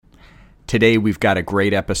Today we've got a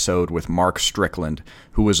great episode with Mark Strickland,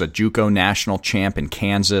 who was a JUCO national champ in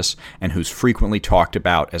Kansas and who's frequently talked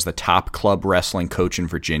about as the top club wrestling coach in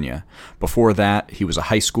Virginia. Before that, he was a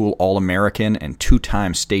high school All-American and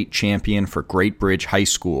two-time state champion for Great Bridge High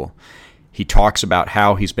School. He talks about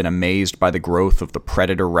how he's been amazed by the growth of the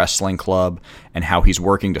Predator Wrestling Club and how he's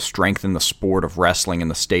working to strengthen the sport of wrestling in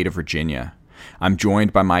the state of Virginia. I'm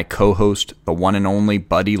joined by my co-host, the one and only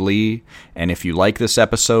Buddy Lee, and if you like this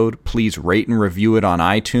episode, please rate and review it on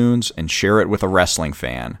iTunes and share it with a wrestling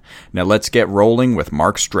fan. Now let's get rolling with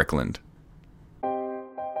Mark Strickland.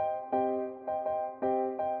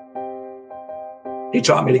 He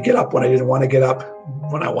taught me to get up when I didn't want to get up,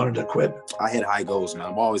 when I wanted to quit. I had high goals, man.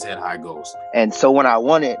 I've always had high goals. And so when I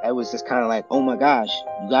won it, I was just kind of like, oh my gosh,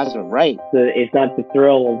 you guys are right. It's not the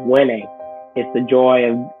thrill of winning. It's the joy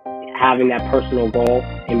of having that personal goal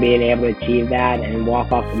and being able to achieve that and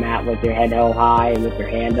walk off the mat with your head held high and with your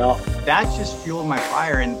hand up. That just fueled my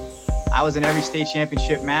fire, and I was in every state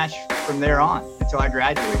championship match from there on until I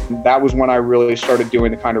graduated. That was when I really started doing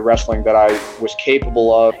the kind of wrestling that I was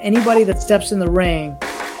capable of. Anybody that steps in the ring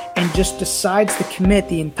and just decides to commit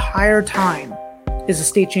the entire time is a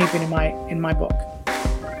state champion in my book.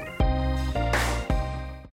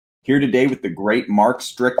 Here today with the great Mark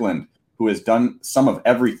Strickland, who has done some of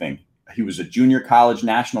everything. He was a junior college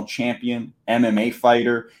national champion, MMA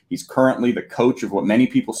fighter. He's currently the coach of what many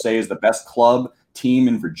people say is the best club team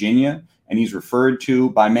in Virginia, and he's referred to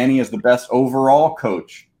by many as the best overall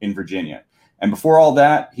coach in Virginia. And before all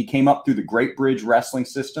that, he came up through the Great Bridge wrestling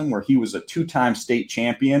system, where he was a two-time state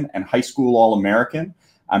champion and high school All-American.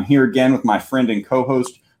 I'm here again with my friend and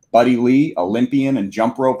co-host, Buddy Lee, Olympian and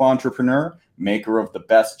jump rope entrepreneur, maker of the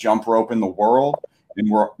best jump rope in the world. And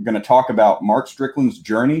we're going to talk about Mark Strickland's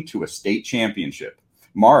journey to a state championship.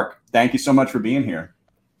 Mark, thank you so much for being here.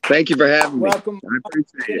 Thank you for having me. Welcome. I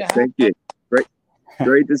appreciate it. Thank you.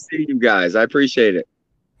 Great to see you guys. I appreciate it.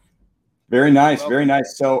 Very nice. Very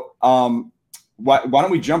nice. So why don't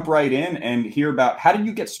we jump right in and hear about how did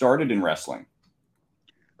you get started in wrestling?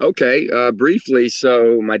 Okay. Briefly.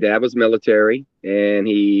 So my dad was military and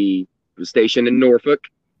he was stationed in Norfolk.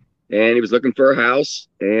 And he was looking for a house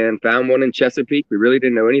and found one in Chesapeake. We really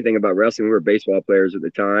didn't know anything about wrestling. We were baseball players at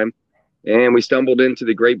the time. And we stumbled into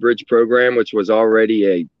the Great Bridge program, which was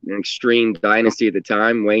already an extreme dynasty at the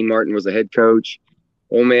time. Wayne Martin was the head coach.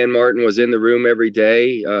 Old man Martin was in the room every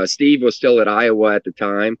day. Steve was still at Iowa at the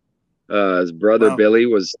time. His brother Billy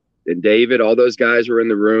was, and David, all those guys were in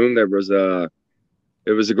the room. It was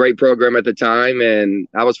a great program at the time. And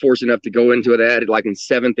I was fortunate enough to go into it like in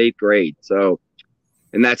 7th, 8th grade.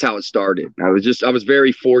 And that's how it started. I was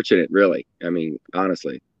very fortunate, really. I mean,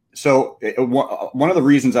 honestly. So one of the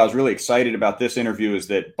reasons I was really excited about this interview is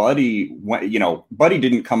that Buddy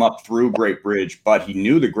didn't come up through Great Bridge, but he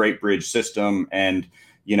knew the Great Bridge system and,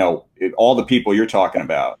 all the people you're talking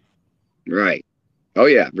about. Right. Oh,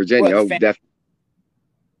 yeah. Virginia. Well, Definitely.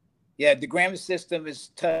 Yeah, the Grammy system has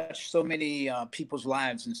touched so many people's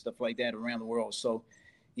lives and stuff like that around the world. So,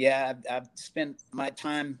 yeah, I've spent my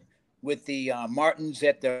time with the Martins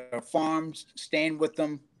at their farms, staying with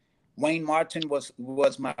them. Wayne Martin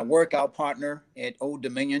was my workout partner at Old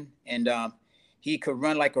Dominion, and he could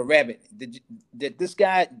run like a rabbit. Did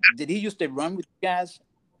he used to run with you guys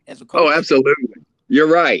as a coach? Oh, absolutely. You're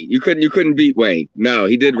right. You couldn't beat Wayne. No,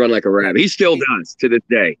 he did run like a rabbit. He still does to this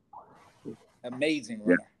day. Amazing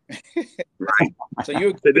runner. Yeah. Right. So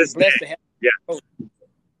you're blessed to have. Yeah.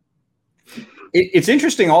 It's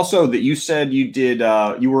interesting also that you said you did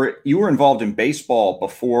you were involved in baseball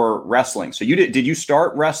before wrestling. So did you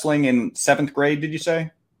start wrestling in 7th grade, did you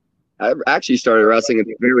say? I actually started wrestling at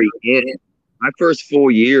the very end. My first full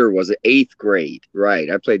year was 8th grade. Right.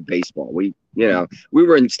 I played baseball. We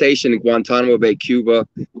were stationed in Guantanamo Bay, Cuba.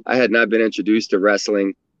 I had not been introduced to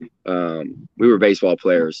wrestling. We were baseball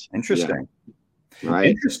players. Interesting. Yeah. Right.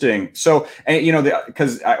 Interesting. So, and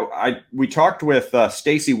because we talked with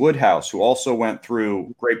Stacy Woodhouse, who also went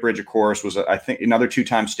through Great Bridge, of course, was I think another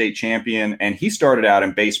two-time state champion, and he started out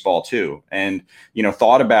in baseball too, and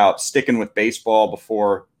thought about sticking with baseball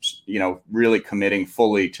before really committing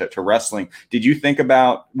fully to wrestling. Did you think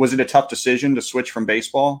was it a tough decision to switch from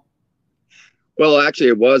baseball? Well, actually,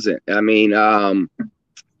 it wasn't. I mean, I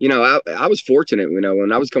was fortunate.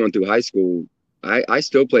 When I was coming through high school, I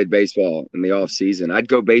still played baseball in the off season. I'd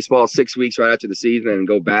go baseball 6 weeks right after the season and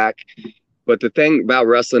go back. But the thing about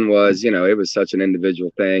wrestling was, it was such an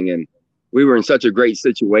individual thing and we were in such a great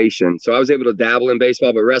situation. So I was able to dabble in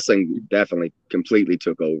baseball, but wrestling definitely completely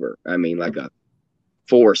took over. I mean, like a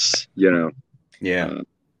force, Yeah.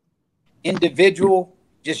 Individual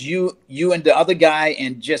just you and the other guy,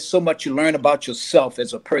 and just so much you learn about yourself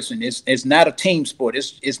as a person. It's not a team sport.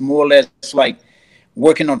 It's more or less like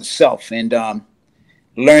working on the self and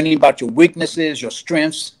learning about your weaknesses, your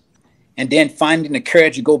strengths, and then finding the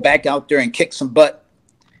courage to go back out there and kick some butt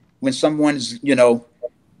when someone's,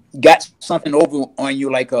 got something over on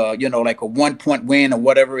you, like a 1-point win or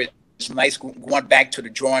whatever. It's nice going back to the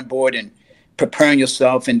drawing board and preparing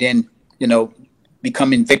yourself, and then,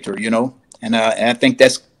 becoming victor, and I think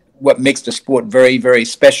that's what makes the sport very, very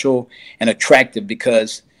special and attractive,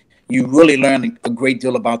 because you really learn a great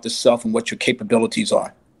deal about the self and what your capabilities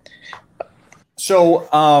are. So,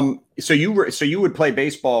 so you would play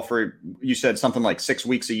baseball for, you said something like 6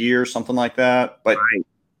 weeks a year, something like that. But Right.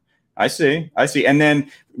 I see. And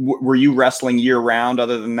then were you wrestling year round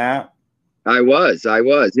other than that? I was. I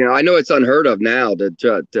know it's unheard of now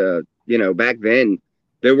to back then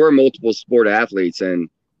there were multiple sport athletes, and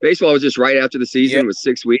baseball was just right after the season. It was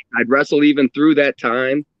 6 weeks. I'd wrestle even through that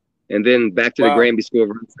time, and then back to the Granby School of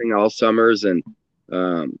Wrestling all summers. And,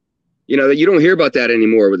 you don't hear about that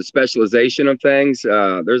anymore with the specialization of things.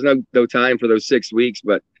 There's no time for those 6 weeks,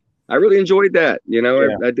 but I really enjoyed that.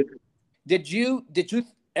 I did. Did you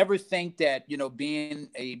ever think that, being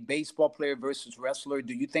a baseball player versus wrestler,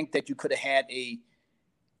 do you think that you could have had a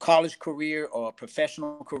college career or a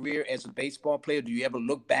professional career as a baseball player? Do you ever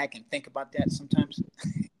look back and think about that sometimes?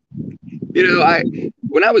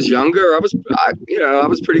 When I was younger, I was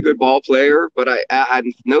a pretty good ball player, but I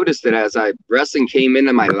noticed that as wrestling came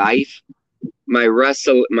into my life, my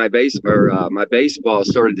baseball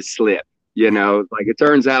started to slip. Like it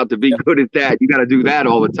turns out to be good at that, you got to do that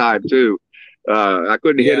all the time too. I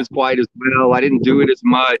couldn't hit as quite as well. I didn't do it as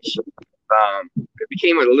much. It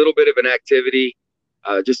became a little bit of an activity,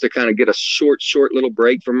 just to kind of get a short little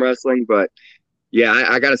break from wrestling. But yeah,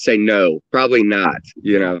 I got to say no, probably not.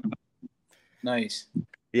 Nice.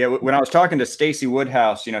 Yeah, when I was talking to Stacy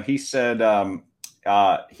Woodhouse, he said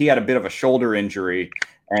he had a bit of a shoulder injury,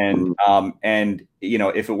 and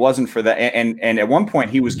if it wasn't for that, and at one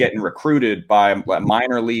point he was getting recruited by a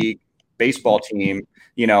minor league baseball team,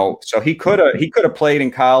 so he could have played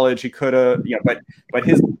in college, he could have, but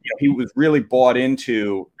his, he was really bought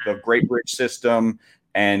into the Great Bridge system,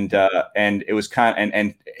 and it was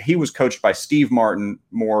and he was coached by Steve Martin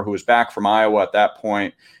Moore, who was back from Iowa at that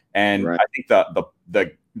point. And right. I think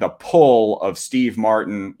the pull of Steve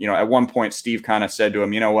Martin, at one point Steve kind of said to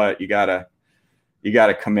him, you know what, you gotta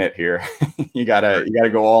commit here. you gotta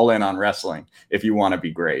go all in on wrestling if you want to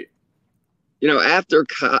be great. I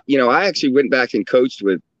actually went back and coached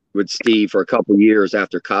with Steve for a couple of years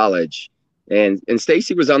after college, and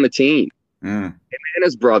Stacy was on the team. Him and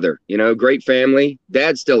his brother, great family.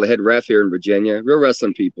 Dad's still the head ref here in Virginia. Real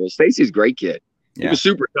wrestling people. Stacy's a great kid. Yeah. He was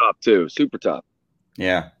super tough too. Super tough.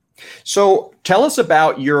 Yeah. So tell us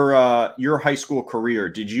about your high school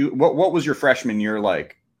career. What was your freshman year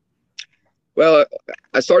like? Well,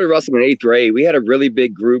 I started wrestling in 8th grade. We had a really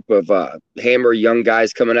big group of hammer young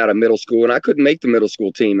guys coming out of middle school, and I couldn't make the middle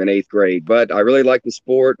school team in 8th grade, but I really liked the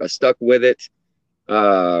sport. I stuck with it.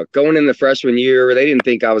 Going in the freshman year, they didn't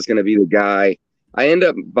think I was going to be the guy. I ended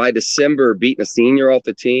up by December beating a senior off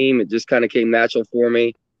the team. It just kind of came natural for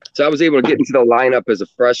me. So I was able to get into the lineup as a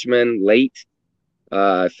freshman late.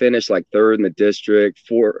 I finished like 3rd in the district,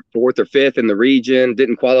 4th or 5th in the region,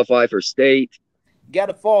 didn't qualify for state. You got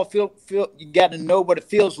to you got to know what it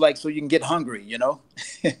feels like so you can get hungry,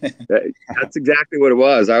 That's exactly what it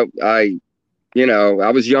was. I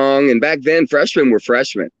was young, and back then freshmen were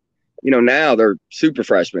freshmen. Now they're super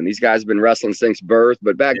freshmen. These guys have been wrestling since birth,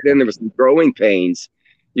 but back then there was some growing pains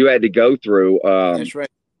you had to go through. That's right.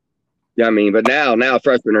 Yeah, but now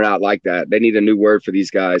freshmen are not like that. They need a new word for these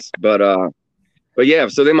guys. But yeah,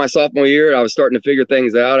 so then my sophomore year, I was starting to figure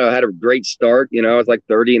things out. I had a great start. I was like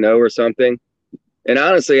 30-0 or something. And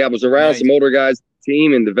honestly, I was around some older guys on the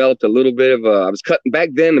team and developed a little bit of I was cutting. Back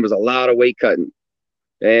then, there was a lot of weight cutting.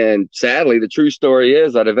 And sadly, the true story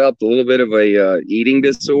is I developed a little bit of a eating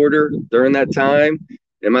disorder during that time.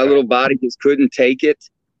 And my little body just couldn't take it.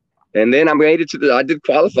 And then I made it I did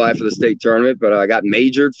qualify for the state tournament, but I got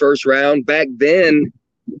majored first round. Back then,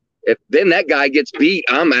 if then that guy gets beat,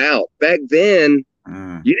 I'm out. Back then,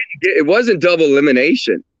 it wasn't double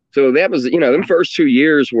elimination. So that was, them first 2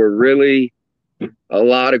 years were really a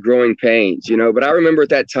lot of growing pains, But I remember at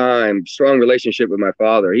that time, strong relationship with my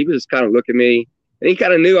father. He was just kind of looking at me, and he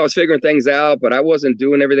kind of knew I was figuring things out, but I wasn't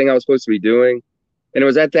doing everything I was supposed to be doing. And it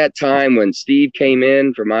was at that time when Steve came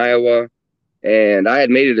in from Iowa, and I had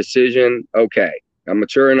made a decision. Okay, I'm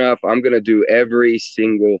mature enough. I'm going to do every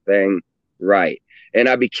single thing right. And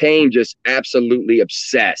I became just absolutely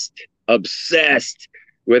obsessed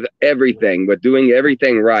with everything, with doing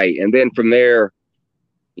everything right. And then from there,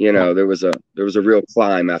 you know, there was a real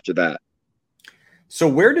climb after that. So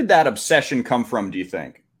where did that obsession come from, do you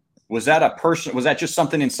think? Was that a person? Was that just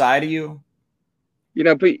something inside of you? You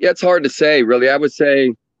know, but it's hard to say, really. I would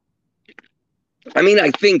say, I mean,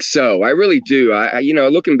 I think so. I really do. I you know,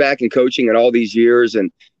 looking back and coaching at all these years, and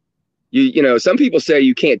you know, some people say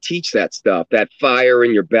you can't teach that stuff, that fire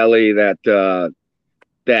in your belly, that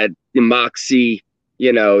moxie,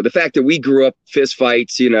 you know, the fact that we grew up fist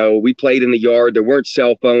fights, you know, we played in the yard, there weren't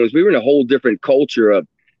cell phones. We were in a whole different culture of,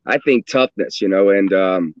 I think, toughness, you know, and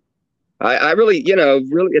I really, you know,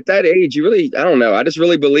 really at that age, you really, I don't know. I just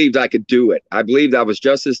really believed I could do it. I believed I was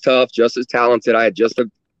just as tough, just as talented. I had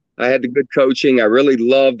the good coaching. I really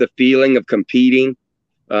loved the feeling of competing.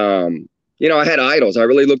 You know, I had idols. I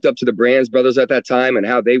really looked up to the Brands brothers at that time and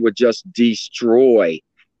how they would just destroy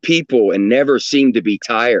people and never seem to be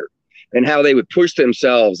tired, and how they would push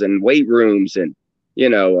themselves in weight rooms and, you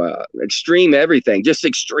know, extreme everything, just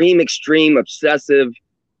extreme, obsessive.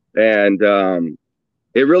 And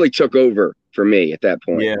it really took over for me at that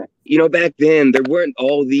point. Yeah. You know, back then there weren't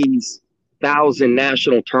all these 1,000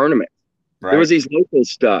 national tournaments. Right. There was these local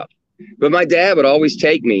stuff. But my dad would always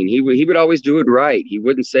take me, and he would always do it right. He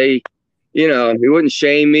wouldn't say, you know, he wouldn't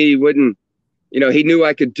shame me. He wouldn't, you know, he knew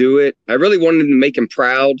I could do it. I really wanted to make him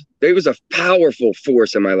proud. He was a powerful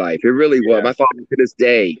force in my life. It really was. My father to this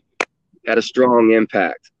day had a strong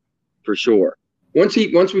impact for sure. Once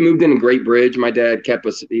we moved into Great Bridge, my dad kept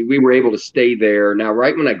us. We were able to stay there. Now,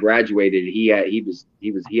 right when I graduated, he had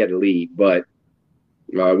to leave, but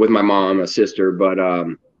with my mom, my sister. But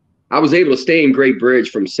I was able to stay in Great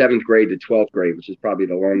Bridge from 7th grade to 12th grade, which is probably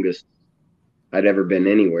the longest I'd ever been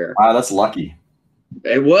anywhere. Wow, that's lucky.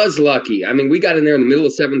 It was lucky. I mean, we got in there in the middle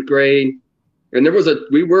of 7th grade, and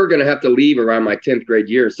we were going to have to leave around my 10th grade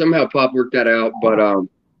year. Somehow Pop worked that out, but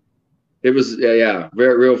it was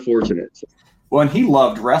very real fortunate. Well, and he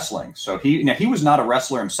loved wrestling. So he was not a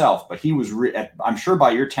wrestler himself, but he was, I'm sure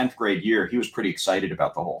by your 10th grade year, he was pretty excited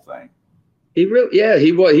about the whole thing. He was,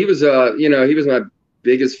 you know, he was my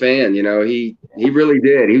biggest fan. You know, he really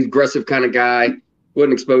did. He was an aggressive kind of guy,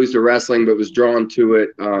 wasn't exposed to wrestling, but was drawn to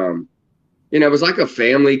it. You know, it was like a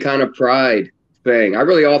family kind of pride thing. I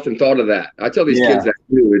really often thought of that. I tell these kids that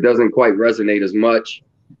too. It doesn't quite resonate as much,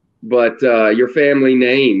 but your family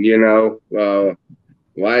name, you know,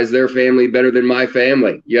 why is their family better than my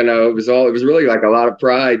family? You know, it was really like a lot of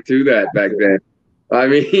pride to that back then. I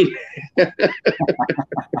mean,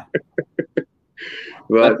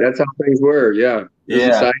 but that's how things were. Yeah.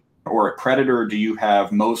 Yeah. Or at Predator, do you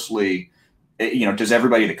have mostly, you know, does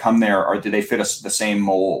everybody that come there, or do they fit the same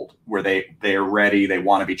mold where they're ready, they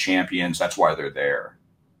want to be champions, that's why they're there?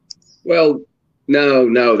 Well,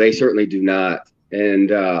 no, they certainly do not.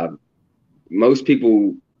 And most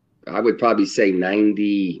people, I would probably say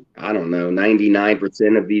 99%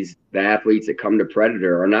 of the athletes that come to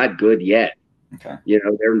Predator are not good yet. Okay. You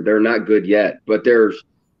know, they're not good yet, but there's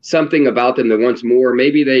something about them that wants more.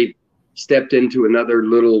 Maybe they stepped into another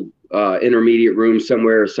little intermediate room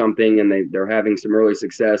somewhere or something, and they're having some early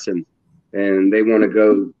success and they want to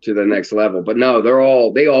go to the next level. But no,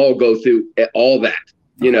 they all go through all that,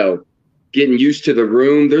 you know, getting used to the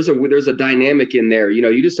room. There's a dynamic in there. You know,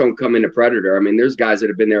 you just don't come into Predator. I mean, there's guys that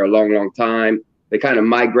have been there a long, long time. They kind of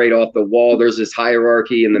migrate off the wall. There's this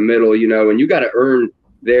hierarchy in the middle, you know, and you got to earn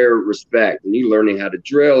their respect. And you learning how to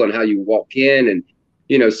drill and how you walk in and,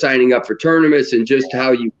 you know, signing up for tournaments and just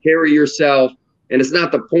how you carry yourself. And it's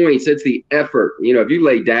not the points, it's the effort. You know, if you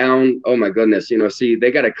lay down, oh my goodness, you know, see,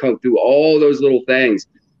 they got to come through all those little things.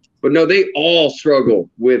 But no, they all struggle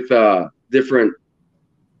with different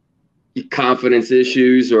confidence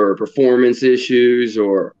issues or performance issues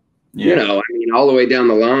or, you know, I mean, all the way down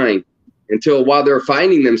the line until while they're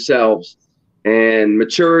finding themselves and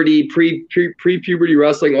maturity, pre-puberty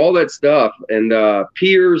wrestling, all that stuff. And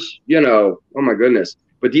peers, you know, oh my goodness,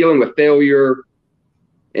 but dealing with failure.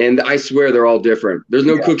 And I swear they're all different. There's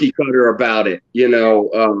no cookie cutter about it, you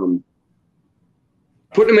know.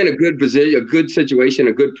 Put them in a good position, a good situation,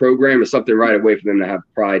 a good program is something right away for them to have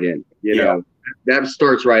pride in, you know. That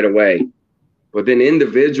starts right away. But then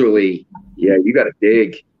individually, you got to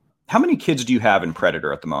dig. How many kids do you have in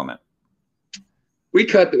Predator at the moment? We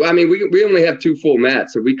only have 2 full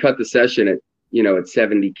mats, so we cut the session at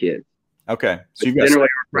 70 kids. Okay. So you guys generally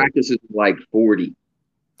our practice is like 40.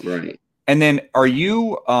 Right. And then are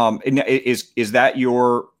you is that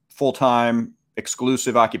your full-time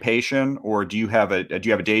exclusive occupation, or do you have a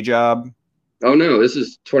day job? Oh no, this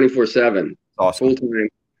is 24/7. Awesome.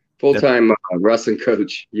 Full-time wrestling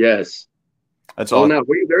coach. Yes. That's Oh awesome. no,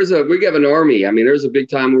 we have an army. I mean, there's a big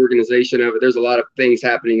time organization of it. There's a lot of things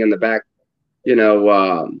happening in the back.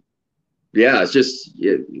 Yeah,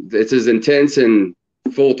 it's as intense and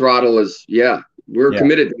full throttle as we're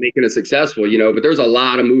committed to making it successful. But there's a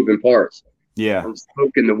lot of moving parts. Yeah,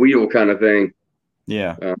 Spoke in the wheel kind of thing.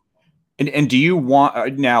 Yeah. And do you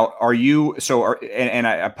want now? Are you and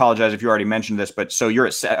I apologize if you already mentioned this, but so you're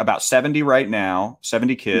at about 70 right now,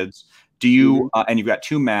 70 kids. Do you and you've got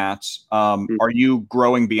 2 mats? Are you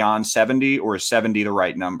growing beyond 70, or is 70 the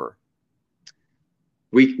right number?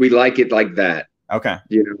 We like it like that. Okay.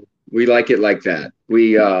 We like it like that.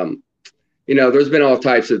 We there's been all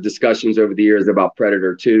types of discussions over the years about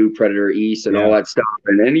Predator 2, Predator East, and all that stuff.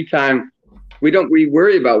 And anytime we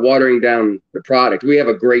worry about watering down the product. We have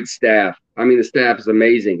a great staff. I mean, the staff is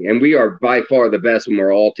amazing, and we are by far the best when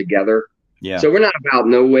we're all together. Yeah. So we're not about,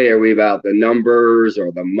 no way are we about the numbers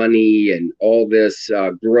or the money and all this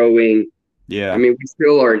growing. Yeah. I mean, we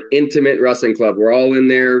still are an intimate wrestling club. We're all in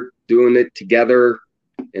there doing it together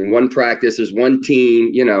in one practice. There's one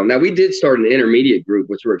team, Now we did start an intermediate group,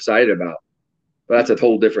 which we're excited about, but that's a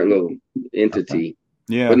whole different little entity.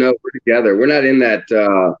 Okay. Yeah. But no, we're together. We're not in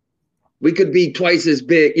that. We could be twice as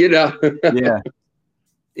big, Yeah.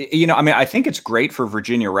 I mean, I think it's great for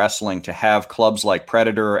Virginia wrestling to have clubs like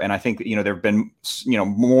Predator. And I think, there have been,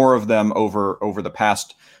 more of them over the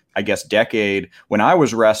past, I guess, decade. When I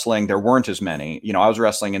was wrestling, there weren't as many. I was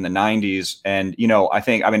wrestling in the 90s. And,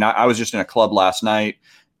 I was just in a club last night,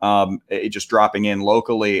 just dropping in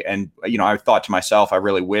locally. And, I thought to myself, I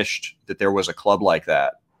really wished that there was a club like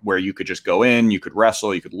that where you could just go in, you could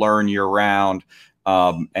wrestle, you could learn year round.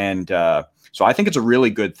 So I think it's a really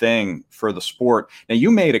good thing for the sport. Now,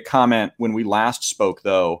 you made a comment when we last spoke,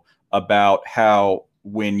 though, about how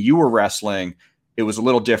when you were wrestling, it was a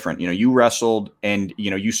little different. You wrestled and,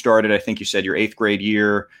 you started, I think you said your 8th grade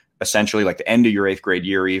year, essentially like the end of your 8th grade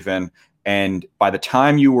year even. And by the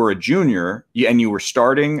time you were a junior you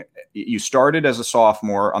started as a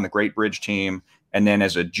sophomore on the Great Bridge team. And then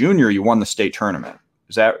as a junior, you won the state tournament.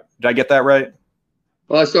 Did I get that right?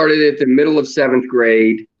 Well, I started at the middle of 7th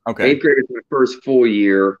grade. Okay. 8th grade was my first full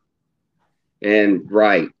year. And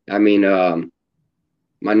my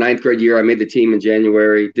 9th grade year, I made the team in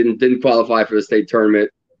January. Didn't qualify for the state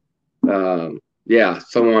tournament. So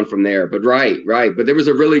on from there. But right. But there was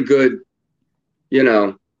a really good,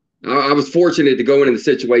 I was fortunate to go into the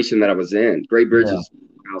situation that I was in. Great Bridge was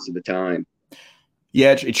my house at the time.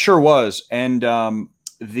 Yeah, it sure was. And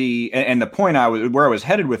the point where I was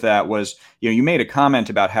headed with that was, you made a comment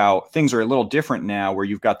about how things are a little different now, where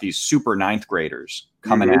you've got these super 9th graders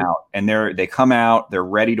coming out, and they come out, they're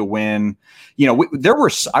ready to win.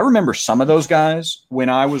 I remember some of those guys when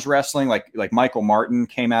I was wrestling, like Michael Martin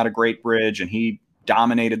came out of Great Bridge and he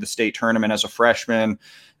dominated the state tournament as a freshman.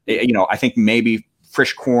 I think maybe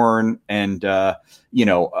Frischkorn and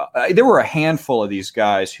there were a handful of these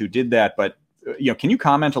guys who did that, but can you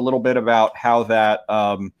comment a little bit about how that,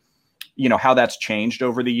 how that's changed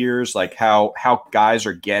over the years? Like how guys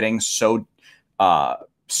are getting so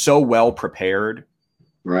well prepared?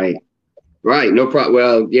 Right. No problem.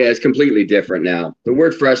 Well, yeah, it's completely different now. The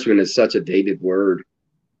word freshman is such a dated word.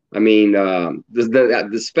 I mean,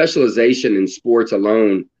 the specialization in sports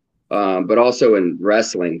alone, but also in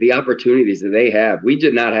wrestling, the opportunities that they have, we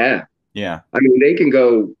did not have. Yeah. I mean, they can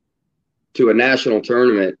go to a national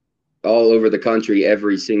tournament all over the country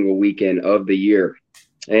every single weekend of the year.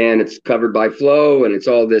 And it's covered by Flow and it's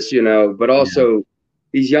all this, but also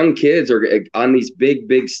these young kids are on these big,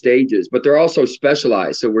 big stages, but they're also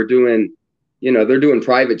specialized. So we're doing, they're doing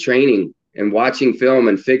private training and watching film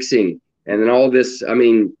and fixing. And then all this,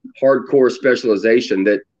 hardcore specialization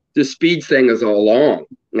that the speed thing is all along.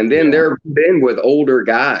 And then they're in with older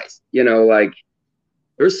guys, like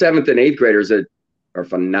there's 7th and 8th graders that are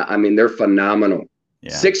they're phenomenal.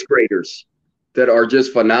 Yeah. 6th graders that are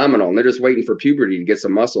just phenomenal. And they're just waiting for puberty to get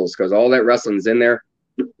some muscles because all that wrestling's in there.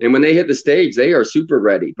 And when they hit the stage, they are super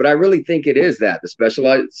ready. But I really think it is that the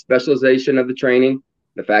specialization of the training,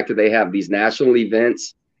 the fact that they have these national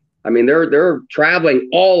events. I mean, they're traveling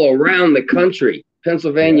all around the country,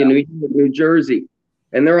 Pennsylvania, New York, New Jersey,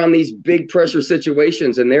 and they're on these big pressure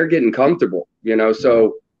situations and they're getting comfortable,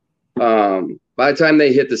 So by the time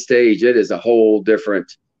they hit the stage, it is a whole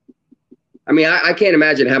different. I can't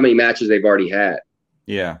imagine how many matches they've already had.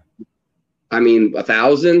 Yeah.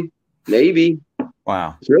 1,000, maybe.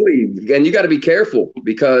 Wow. It's really, and you got to be careful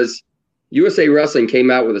because USA Wrestling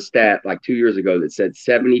came out with a stat like 2 years ago that said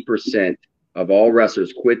 70% of all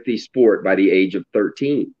wrestlers quit the sport by the age of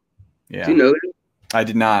 13. Yeah. Do you know that? I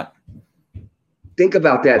did not. Think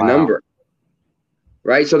about that number.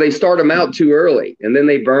 Right? So they start them out too early and then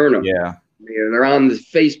they burn them. Yeah. They're on the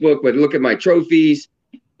Facebook, but look at my trophies.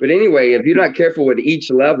 But anyway, if you're not careful with each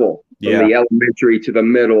level, from the elementary to the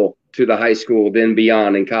middle to the high school, then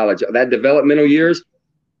beyond in college, that developmental years.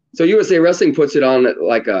 So USA Wrestling puts it on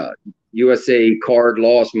like a USA card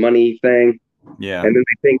lost money thing. Yeah. And then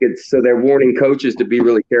they think so they're warning coaches to be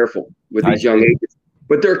really careful with these young ages.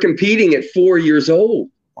 But they're competing at 4 years old.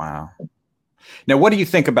 Wow. Now, what do you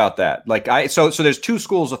think about that? Like, so there's two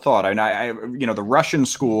schools of thought. I the Russian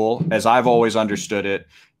school, as I've always understood it,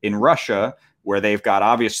 in Russia, where they've got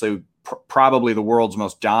obviously probably the world's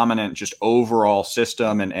most dominant just overall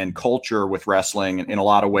system and culture with wrestling in a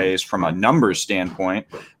lot of ways from a numbers standpoint.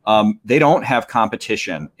 They don't have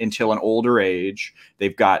competition until an older age.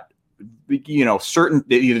 They've got, certain,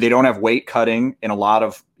 they don't have weight cutting in a lot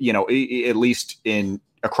of, at least in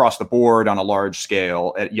across the board on a large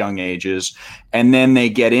scale at young ages. And then they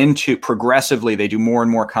get into progressively, they do more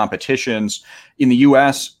and more competitions. In the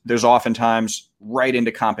US, there's oftentimes right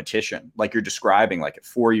into competition, like you're describing, like at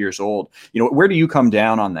 4 years old. Where do you come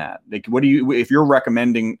down on that? Like, if you're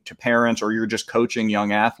recommending to parents or you're just coaching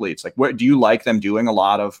young athletes, like what do you like them doing a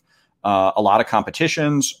lot of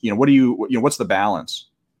competitions? What's the balance?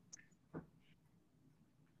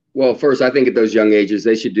 Well, first, I think at those young ages,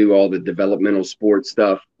 they should do all the developmental sports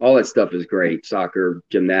stuff. All that stuff is great. Soccer,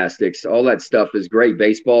 gymnastics, all that stuff is great.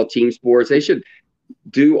 Baseball, team sports, they should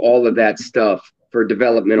do all of that stuff for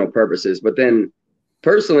developmental purposes. But then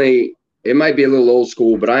personally, it might be a little old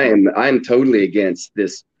school, but I'm totally against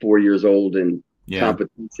this 4 years old and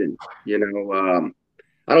competition. I don't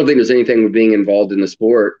think there's anything with being involved in the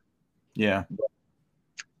sport. Yeah.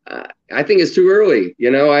 I think it's too early.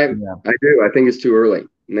 I do. I think it's too early.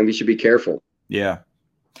 And then we should be careful. Yeah.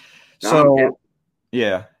 So,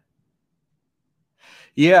 yeah.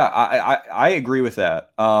 Yeah, I agree with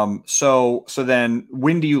that. So then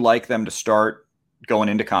when do you like them to start going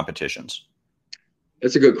into competitions?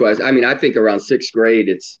 That's a good question. I mean, I think around sixth grade,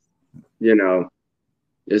 it's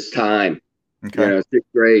time. Okay.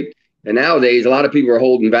 Sixth grade. And nowadays, a lot of people are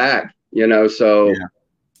holding back, so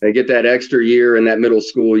they get that extra year in that middle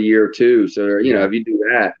school year too. So, if you do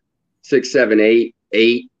that, 6, 7, 8,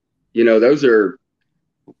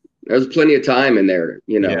 there's plenty of time in there,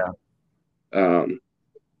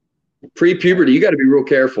 pre-puberty, you got to be real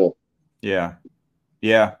careful. Yeah.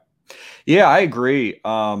 I agree.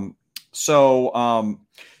 So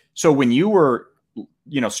when you were,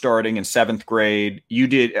 starting in 7th grade,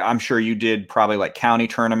 I'm sure you did probably like county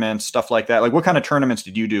tournaments, stuff like that. Like what kind of tournaments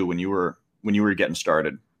did you do when you were getting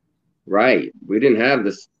started? Right. We didn't have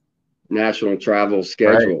this national travel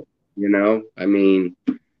schedule, I mean,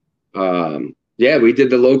 we did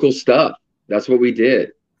the local stuff. That's what we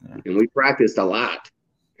did. Yeah. And we practiced a lot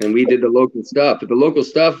and we did the local stuff, but the local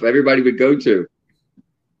stuff everybody would go to.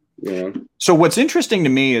 So what's interesting to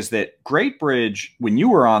me is that Great Bridge, when you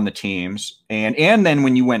were on the teams and then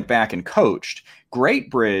when you went back and coached, Great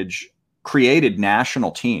Bridge created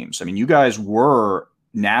national teams. I mean, you guys were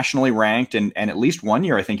nationally ranked and at least one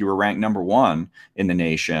year, I think you were ranked number 1 in the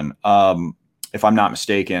nation, if I'm not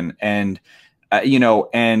mistaken. And,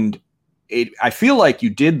 I feel like you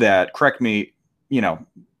did that, correct me,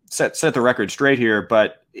 set the record straight here,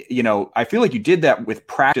 but, I feel like you did that with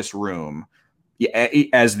practice room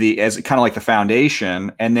as kind of like the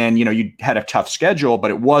foundation. And then, you had a tough schedule, but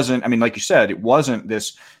it wasn't, I mean, like you said, it wasn't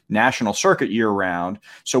this national circuit year round.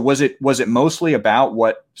 So was it mostly about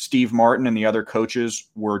what Steve Martin and the other coaches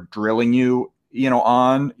were drilling you,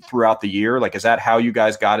 on throughout the year? Like, is that how you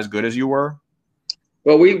guys got as good as you were?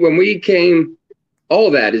 Well, when we came, all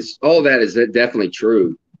that is definitely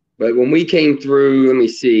true. But when we came through, let me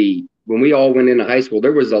see, when we all went into high school,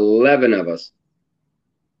 there was 11 of us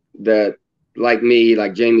that, like me,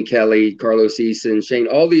 like Jamie Kelly, Carlos Eason, Shane,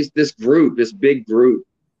 this big group,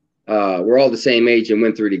 we're all the same age and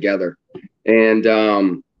went through together. And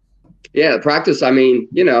practice, I mean,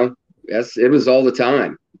 it was all the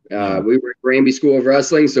time. We were at Granby School of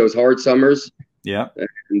Wrestling, so it was hard summers. Yeah.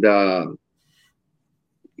 And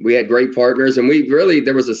we had great partners, and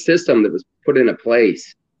there was a system that was put into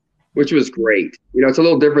place, which was great. It's a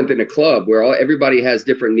little different than a club where everybody has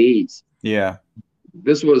different needs. Yeah.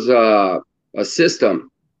 This was a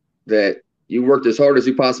system that you worked as hard as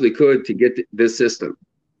you possibly could to get this system.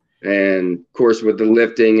 And of course, with the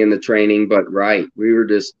lifting and the training, but we were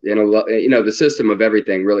just the system of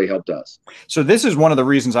everything really helped us. So this is one of the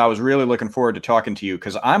reasons I was really looking forward to talking to you,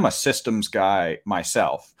 because I'm a systems guy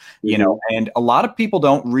myself, and a lot of people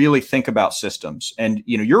don't really think about systems. And,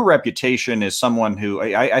 your reputation is someone who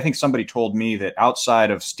I think somebody told me that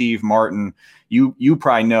outside of Steve Martin, you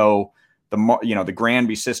probably know the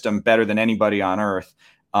Granby system better than anybody on earth.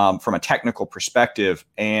 from a technical perspective.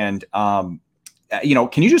 And,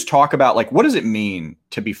 can you just talk about like, what does it mean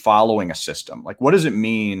to be following a system? Like, what does it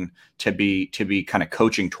mean to be kind of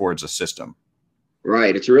coaching towards a system?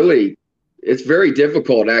 Right. It's very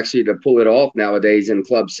difficult actually to pull it off nowadays in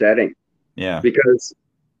club setting. Yeah. Because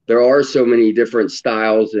there are so many different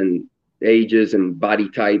styles and ages and body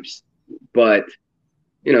types. But,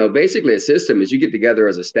 basically a system is you get together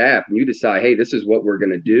as a staff and you decide, hey, this is what we're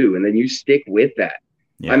going to do. And then you stick with that.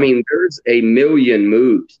 Yeah. I mean, there's a million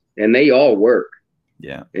moves and they all work.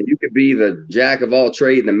 Yeah. And you could be the jack of all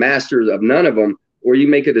trades, the master of none of them, or you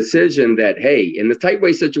make a decision that, hey, in the tight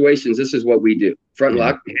weight situations, this is what we do. Front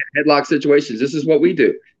lock, headlock situations, this is what we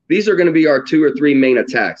do. These are going to be our 2 or 3 main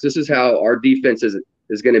attacks. This is how our defense is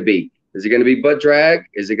going to be. Is it going to be butt drag?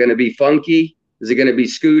 Is it going to be funky? Is it going to be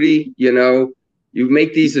scooty? You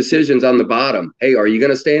make these decisions on the bottom. Hey, are you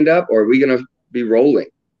going to stand up or are we going to be rolling?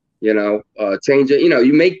 Change it.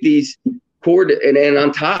 You make these and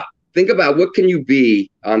on top. Think about what can you be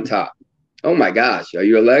on top? Oh my gosh, are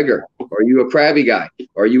you a legger? Are you a crabby guy?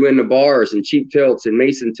 Are you in the bars and cheap tilts and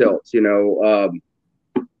mason tilts? So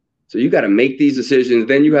you got to make these decisions.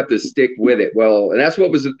 Then you have to stick with it. Well, and that's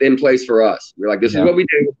what was in place for us. We're like, this is what we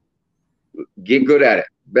do. Get good at it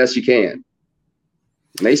best you can.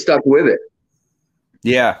 And they stuck with it.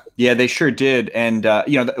 Yeah, they sure did. And,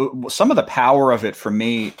 some of the power of it for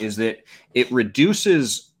me is that it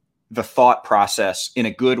reduces the thought process in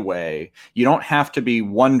a good way. You don't have to be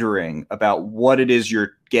wondering about what it is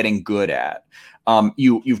you're getting good at.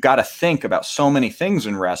 You've got to think about so many things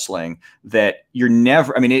in wrestling that you're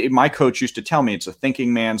never, my coach used to tell me it's a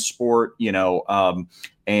thinking man's sport, it's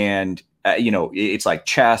like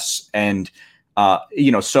chess. And,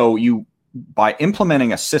 so by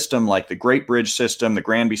implementing a system like the Great Bridge system, the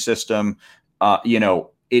Granby system,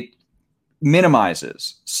 it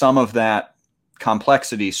minimizes some of that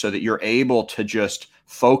complexity so that you're able to just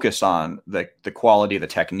focus on the quality of the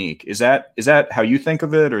technique. Is that how you think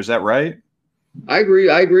of it, or is that right? I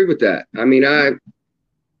agree with that.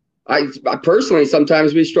 I personally,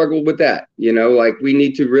 sometimes we struggle with that, like we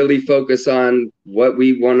need to really focus on what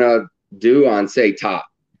we want to do on, say, top.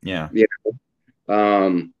 Yeah.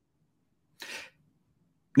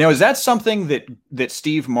 Now, is that something that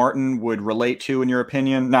Steve Martin would relate to, in your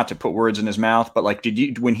opinion? Not to put words in his mouth, but like,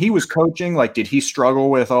 when he was coaching, like, did he struggle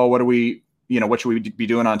with, what should we be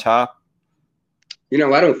doing on top? I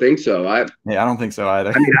don't think so. I don't think so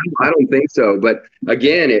either. I don't think so. But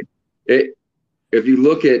again, if you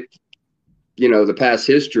look at, the past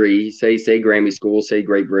history, say Granby School, say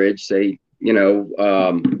Great Bridge, say, it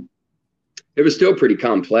was still pretty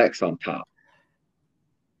complex on top.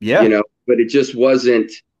 Yeah. But it just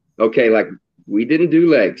wasn't okay. Like, we didn't do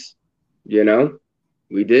legs,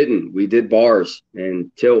 we didn't. We did bars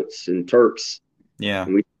and tilts and Turks. Yeah.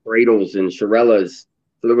 And we did cradles and Shirellas.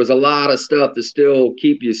 So there was a lot of stuff to still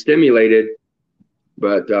keep you stimulated,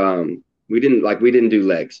 but we didn't do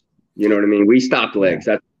legs. You know what I mean? We stopped legs.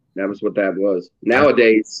 That was what that was.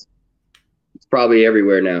 Nowadays, it's probably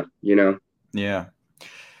everywhere now. Yeah.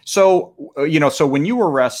 So so when you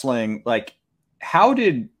were wrestling, like, how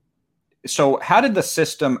did the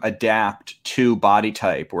system adapt to body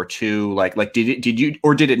type, or to like did you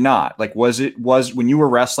or did it not? Like, was when you were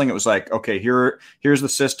wrestling, it was like, okay, here's the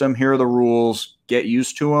system, here are the rules, get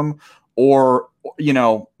used to them, or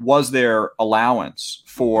was there allowance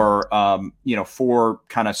for for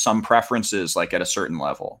kind of some preferences, like at a certain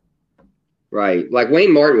level? Right. Like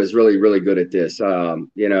Wayne Martin was really, really good at this,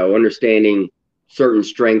 understanding certain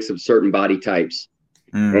strengths of certain body types,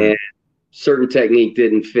 and certain technique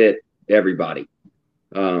didn't fit everybody.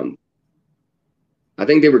 I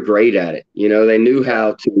think they were great at it. They knew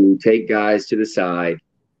how to take guys to the side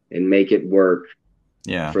and make it work.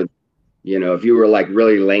 Yeah. For, if you were like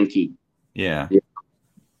really lanky. Yeah.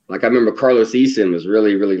 Like I remember Carlos Eason was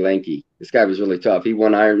really, really lanky. This guy was really tough. He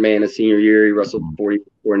won Iron Man his senior year. He wrestled 40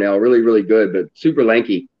 Cornell, really, really good, but super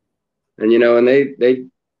lanky. And, and they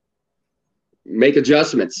make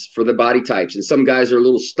adjustments for the body types. And some guys are a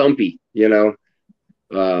little stumpy, But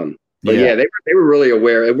yeah, they were really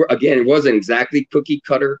aware. It wasn't exactly cookie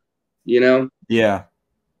cutter, Yeah.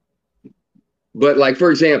 But like,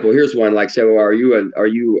 for example, here's one. Like, so are you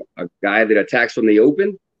a guy that attacks from the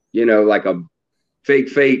open? Like a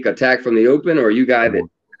fake attack from the open, or are you a guy that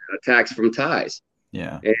attacks from ties?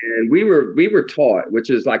 Yeah. And we were taught, which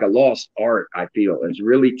is like a lost art, I feel, is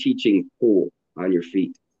really teaching pull on your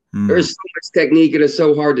feet. There's so much technique, and it's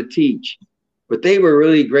so hard to teach. But they were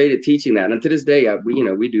really great at teaching that. And to this day,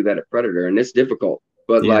 we do that at Predator, and it's difficult.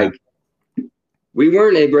 But like, we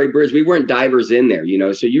weren't at Great Bridge. We weren't divers in there,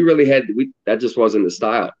 So you really that just wasn't the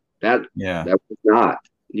style. That was not.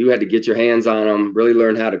 you had to get your hands on them, really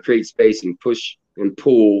learn how to create space and push and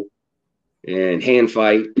pull and hand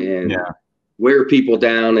fight and wear people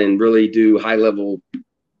down and really do high level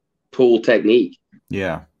pull technique.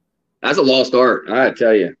 Yeah. That's a lost art, I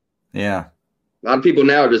tell you. Yeah. A lot of people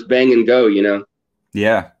now are just bang and go, you know?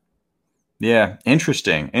 Yeah. Yeah.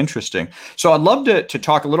 Interesting. So I'd love to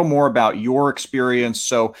talk a little more about your experience.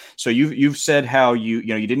 So you've said how you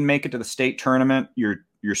didn't make it to the state tournament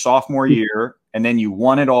your sophomore year, and then you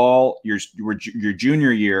won it all your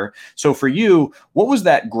junior year. So for you, what was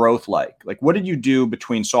that growth like? Like, what did you do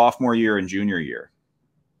between sophomore year and junior year?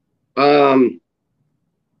 Well,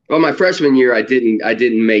 my freshman year, I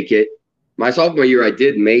didn't make it. My sophomore year, I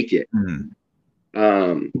did make it.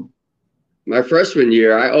 My freshman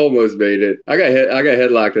year, I almost made it. I got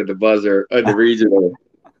headlocked at the buzzer at the regional.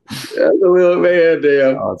 That's a little man,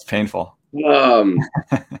 damn. Oh, it's painful.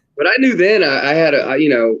 But I knew then I had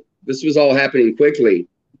this was all happening quickly,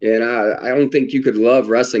 and I don't think you could love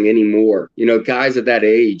wrestling anymore. You know, guys at that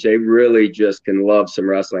age, they really just can love some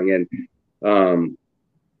wrestling. And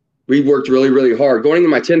we worked really, really hard. Going into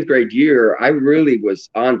my 10th grade year, I really was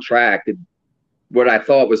on track to what I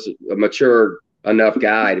thought was a mature enough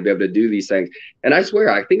guy to be able to do these things. And I swear,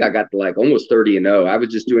 I think I got to like almost 30-0. I was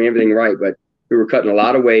just doing everything right, but we were cutting a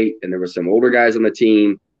lot of weight, and there were some older guys on the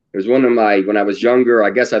team. There was one of when I was younger, I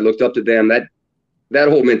guess I looked up to them. That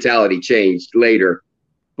whole mentality changed later,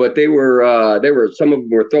 but they were some of them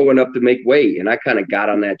were throwing up to make weight, and I kind of got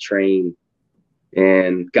on that train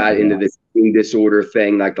and got into this eating disorder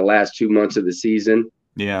thing like the last 2 months of the season.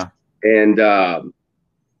 Yeah. And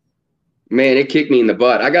man, it kicked me in the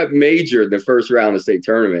butt. I got majored the first round of the state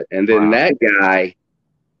tournament, and then that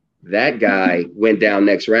guy went down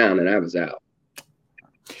next round, and I was out.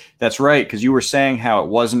 That's right, because you were saying how it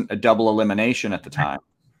wasn't a double elimination at the time.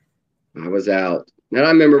 I was out. And I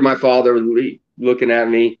remember my father looking at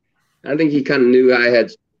me. I think he kind of knew I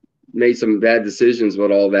had made some bad decisions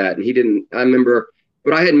with all that. And he didn't, I remember,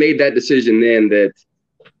 but I had made that decision then that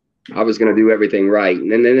I was going to do everything right.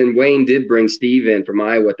 And then Wayne did bring Steve in from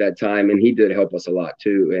Iowa at that time, and he did help us a lot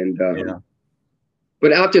too. And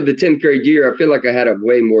but after the 10th grade year, I feel like I had a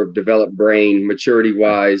way more developed brain,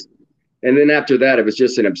 maturity-wise. And then after that, it was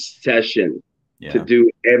just an obsession to do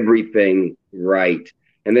everything right.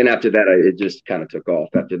 And then after that, it just kind of took off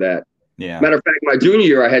after that. Yeah. Matter of fact, my junior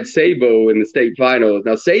year, I had Sabo in the state finals.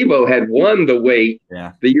 Now, Sabo had won the weight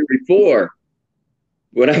the year before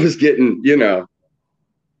when I was getting,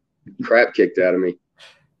 crap kicked out of me.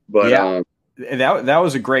 But that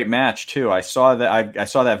was a great match too. I saw that. I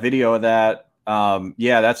saw that video of that.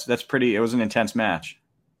 That's pretty. It was an intense match.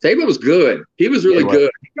 Sabo was good. He was really good.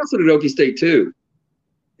 He wrestled at Okie State too.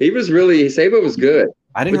 Sabo was good.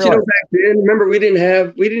 I didn't realize. Back then, remember, we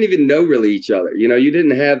didn't even know really each other. You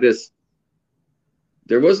didn't have this.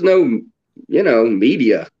 There was no,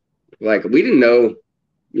 media. Like, we didn't know.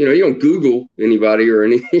 You don't Google anybody or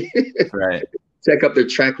anything. Right. Check up their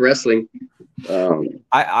track wrestling.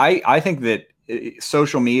 I think that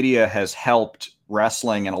social media has helped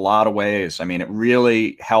wrestling in a lot of ways. I mean, it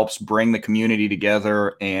really helps bring the community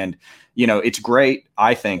together, and it's great,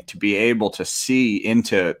 I think, to be able to see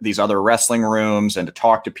into these other wrestling rooms and to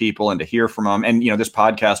talk to people and to hear from them. And this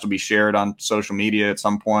podcast will be shared on social media at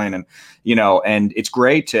some point, and and it's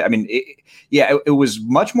great to. I mean, it was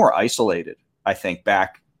much more isolated, I think,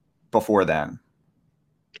 back before then.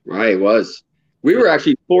 Right, it was. We were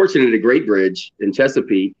actually fortunate at Great Bridge in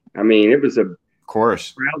Chesapeake. I mean, it was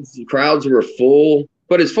course. Crowds were full.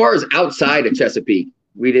 But as far as outside of Chesapeake,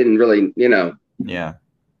 we didn't really, Yeah.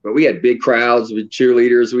 But we had big crowds with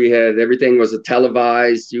cheerleaders. We had everything was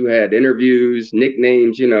televised. You had interviews,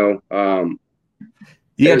 nicknames, There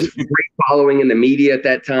was a great following in the media at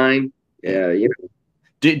that time. Yeah,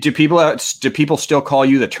 Do people still call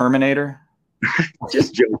you the Terminator?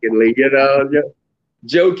 Just jokingly,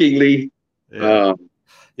 jokingly.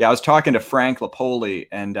 Yeah, I was talking to Frank Lapoli,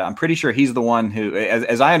 and I'm pretty sure he's the one who,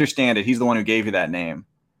 as I understand it, he's the one who gave you that name.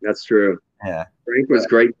 That's true. Yeah, Frank was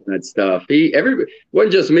great for that stuff. Everybody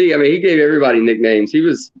wasn't just me. I mean, he gave everybody nicknames. He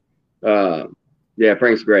was,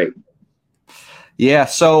 Frank's great. Yeah.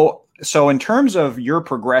 So in terms of your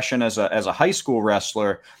progression as a high school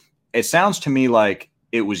wrestler, it sounds to me like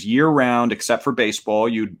it was year round, except for baseball.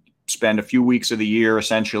 You'd spend a few weeks of the year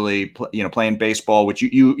essentially, playing baseball, which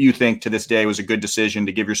you think to this day was a good decision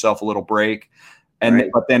to give yourself a little break.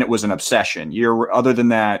 But then it was an obsession. Other than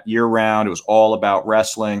that, year round, it was all about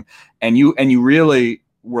wrestling. And you really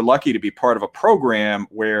were lucky to be part of a program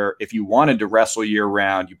where if you wanted to wrestle year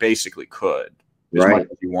round, you basically could as much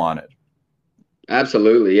as you wanted.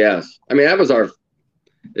 Absolutely, yes. I mean, that was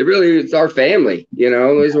it really is our family.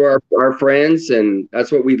 Those were our friends, and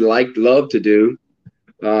that's what we love to do.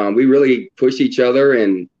 We really push each other,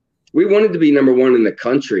 and we wanted to be number one in the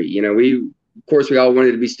country. Of course, we all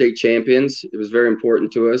wanted to be state champions. It was very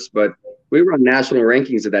important to us, but we were on national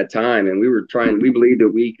rankings at that time, and we believed that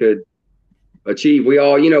we could achieve. We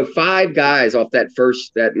all, 5 guys off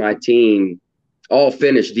that my team all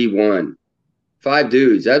finished D1. 5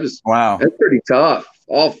 dudes. Wow. That's pretty tough.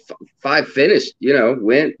 All 5 finished,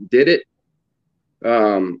 went, did it.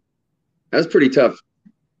 That's a pretty tough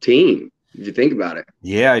team if you think about it.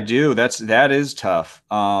 Yeah, I do. That is tough.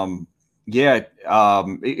 Yeah.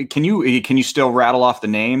 Can you still rattle off the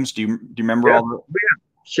names? Do you remember all the? Yeah.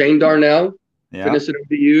 Shane Darnell finished at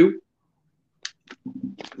ODU.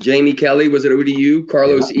 Jamie Kelly was at ODU.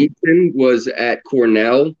 Carlos Easton was at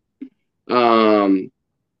Cornell.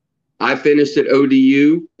 I finished at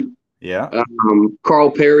ODU. Yeah. Carl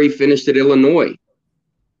Perry finished at Illinois.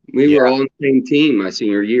 We were all on the same team my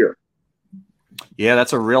senior year. Yeah,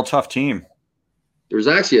 that's a real tough team. There was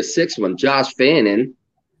actually a 6th one, Josh Fannin.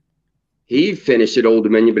 He finished at Old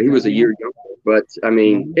Dominion, but he was a year younger. But,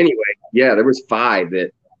 anyway, there was 5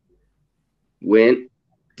 that went,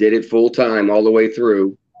 did it full time all the way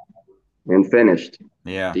through, and finished.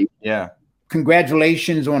 Yeah, yeah.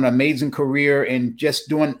 Congratulations on an amazing career and just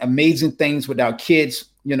doing amazing things with our kids,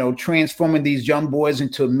 transforming these young boys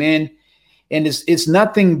into men. And it's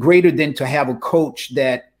nothing greater than to have a coach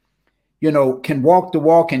that, can walk the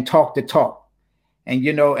walk and talk the talk. And,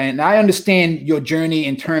 and I understand your journey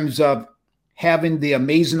in terms of having the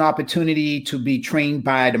amazing opportunity to be trained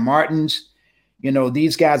by the Martins.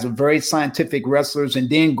 These guys are very scientific wrestlers, and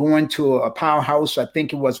then going to a powerhouse. I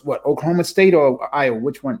think it was Oklahoma State or Iowa.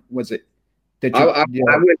 Which one was it? I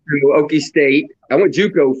went to Okie State. I went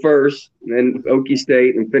JUCO first, then Okie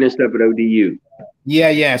State, and finished up at ODU.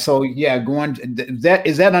 Yeah. So going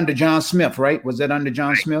is that under John Smith, right? Was that under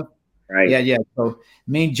John Smith? Right. Yeah. So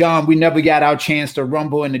me and John, we never got our chance to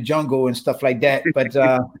rumble in the jungle and stuff like that. But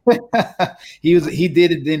he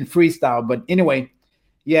did it in freestyle. But anyway,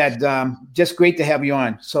 just great to have you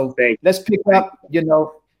on. So let's pick up.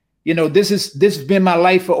 This has been my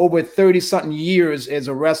life for over 30-something years as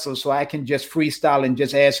a wrestler, so I can just freestyle and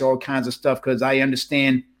just ask you all kinds of stuff because I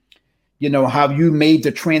understand, how you made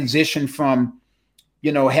the transition from,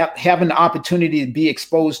 having the opportunity to be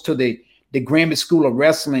exposed to the Grambus School of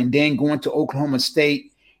Wrestling, then going to Oklahoma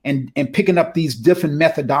State and picking up these different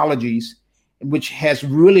methodologies, which has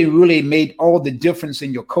really, really made all the difference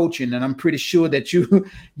in your coaching. And I'm pretty sure that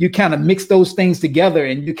you kind of mix those things together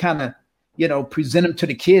and you kind of, present them to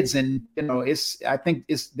the kids. And, I think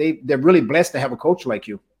they're really blessed to have a coach like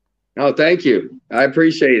you. Oh, thank you. I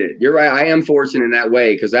appreciate it. You're right. I am fortunate in that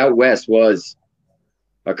way because out West was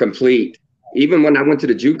a complete, even when I went to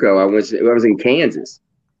the JUCO, I was in Kansas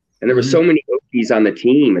and there were so many Okies on the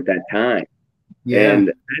team at that time. Yeah.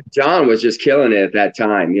 And John was just killing it at that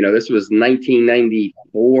time. This was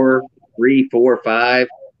 1994, 3, 4, 5.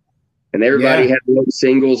 And everybody had the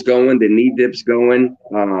singles going, the knee dips going.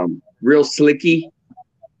 Real slicky,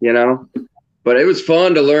 but it was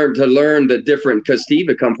fun to learn the different, because Steve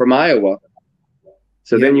had come from Iowa.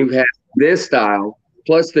 So then you have this style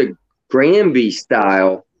plus the Granby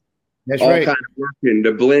style. That's all right. Kind of working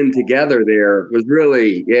to blend together there was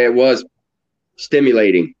really, it was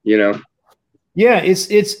stimulating, Yeah, it's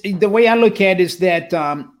the way I look at it is that,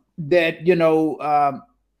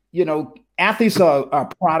 athletes are a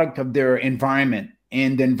product of their environment.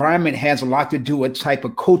 And the environment has a lot to do with type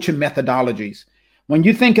of coaching methodologies. When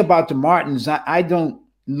you think about the Martins, I don't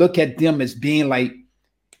look at them as being like,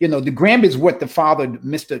 the Grammy is what the father,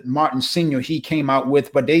 Mr. Martin Sr., he came out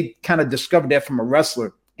with, but they kind of discovered that from a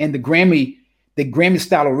wrestler. And the Grammy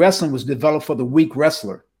style of wrestling was developed for the weak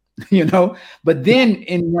wrestler, But then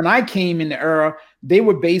when I came in the era, they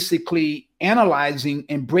were basically analyzing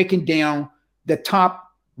and breaking down the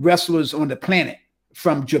top wrestlers on the planet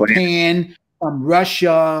from Japan, from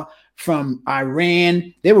Russia, from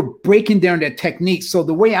Iran. They were breaking down their techniques. So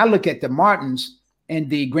the way I look at the Martins and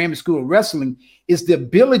the Grambus School of Wrestling is the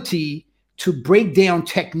ability to break down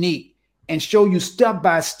technique and show you step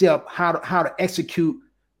by step how to execute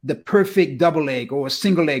the perfect double leg or a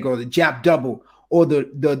single leg or the jab double or the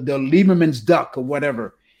Lieberman's duck or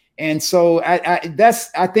whatever. And so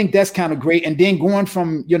I think that's kind of great. And then going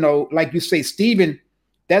from, like you say, Steven,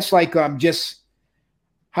 that's like just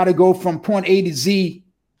how to go from point A to Z,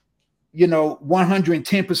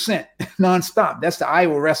 110% nonstop. That's the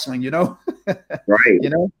Iowa wrestling,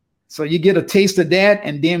 Right. So you get a taste of that.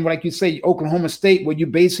 And then, like you say, Oklahoma State, where you're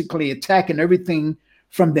basically attacking everything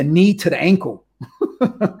from the knee to the ankle,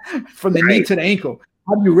 from the knee to the ankle.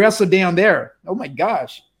 how do you wrestle down there? Oh my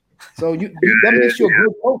gosh! So that makes you a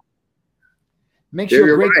great coach. Makes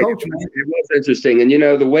you a great coach, man. It was interesting, and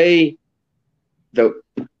the way to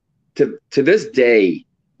this day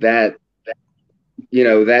that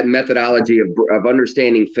that methodology of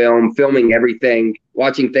understanding filming everything,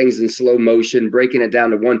 watching things in slow motion, breaking it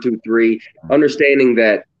down to 1, 2, 3, understanding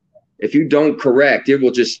that if you don't correct, it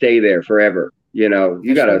will just stay there forever. You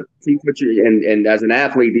got to see what and as an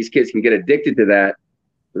athlete, these kids can get addicted to that.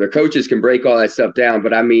 Their coaches can break all that stuff down.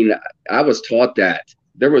 But I mean, I was taught that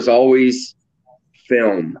there was always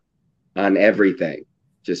film on everything.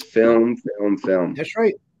 Just film. That's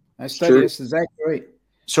right. That's exactly right.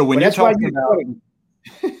 So when you're talking about,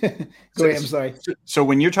 go ahead. I'm sorry. So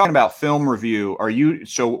when you're talking about film review, are you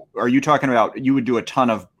talking about you would do a ton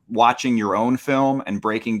of watching your own film and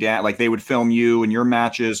breaking down, like they would film you and your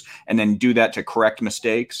matches and then do that to correct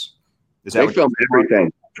mistakes? Is that they film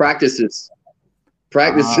everything? Practices,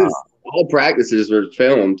 all practices were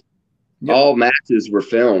filmed. Yep. All matches were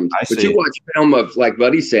filmed. But you watch film of, like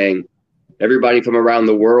Buddy's saying, everybody from around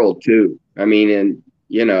the world too. I mean, and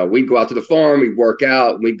we'd go out to the farm, we'd work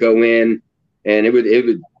out, we'd go in, and it would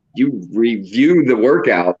you review the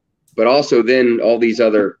workout, but also then all these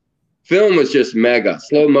other film was just mega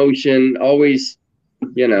slow motion, always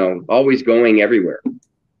going everywhere.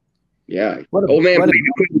 Yeah, old man,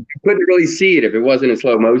 you couldn't really see it if it wasn't in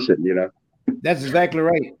slow motion. That's exactly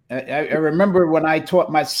right. I remember when I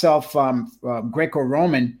taught myself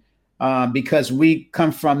Greco-Roman because we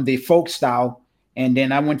come from the folk style. And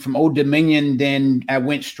then I went from Old Dominion, then I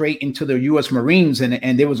went straight into the U.S. Marines,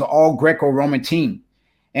 and there was an all Greco-Roman team.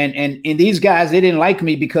 And these guys, they didn't like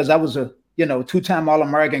me because I was a 2-time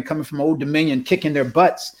All-American coming from Old Dominion, kicking their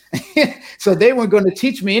butts. So they weren't going to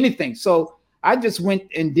teach me anything. So I just went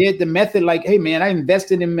and did the method like, hey, man, I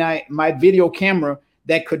invested in my video camera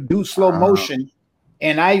that could do slow motion.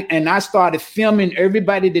 And I started filming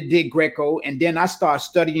everybody that did Greco. And then I started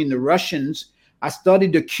studying the Russians. I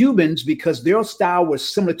studied the Cubans because their style was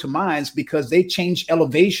similar to mine because they changed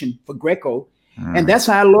elevation for Greco. And that's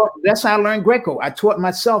how I learned Greco. I taught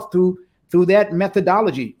myself through that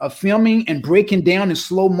methodology of filming and breaking down in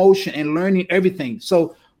slow motion and learning everything.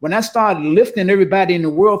 So when I started lifting everybody in the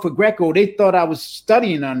world for Greco, they thought I was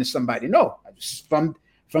studying under somebody. No, I was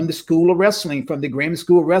from the school of wrestling, from the Graham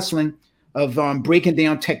School of Wrestling of breaking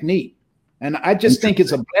down technique. And I just think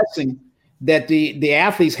it's a blessing that the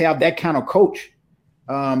athletes have that kind of coach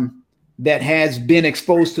that has been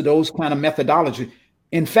exposed to those kind of methodology.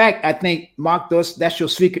 In fact, I think, Mark, that's your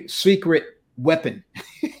secret weapon.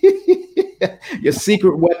 Your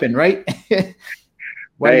secret weapon, right?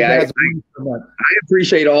 I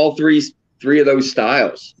appreciate all three of those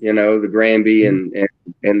styles, the Granby and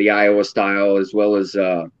the Iowa style, as well as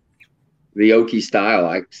the Okie style,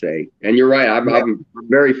 I say. And you're right. I'm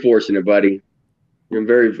very fortunate, buddy. You're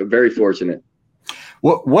very, very fortunate.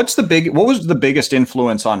 What was the biggest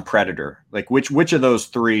influence on Predator? Like which of those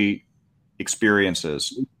three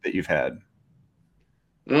experiences that you've had?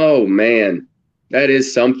 Oh man, that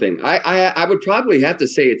is something. I would probably have to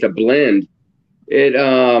say it's a blend.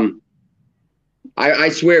 I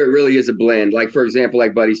swear it really is a blend. Like, for example,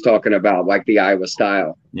 like Buddy's talking about, like the Iowa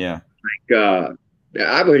style. Yeah. Like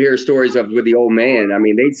I would hear stories with the old man. I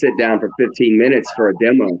mean, they'd sit down for 15 minutes for a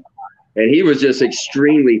demo. And he was just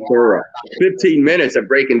extremely thorough. 15 minutes of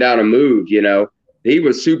breaking down a move, he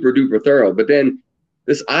was super duper thorough. But then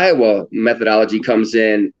this Iowa methodology comes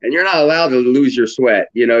in and you're not allowed to lose your sweat.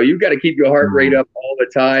 You've got to keep your heart rate up all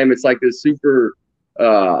the time. It's like this super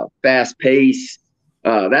fast pace.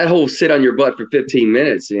 That whole sit on your butt for 15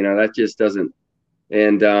 minutes, that just doesn't.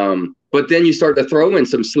 And but then you start to throw in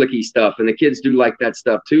some slicky stuff, and the kids do like that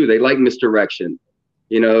stuff too. They like misdirection.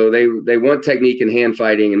 They want technique and hand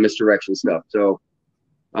fighting and misdirection stuff. So,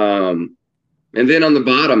 and then on the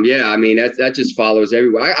bottom, I mean, that just follows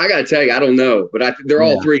everywhere. I got to tell you, I don't know, but they're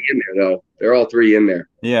all three in there, though. They're all three in there.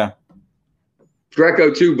 Yeah.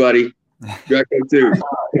 Greco too, buddy. Greco too.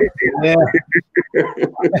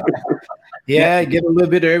 Yeah, get a little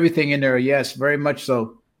bit of everything in there. Yes, very much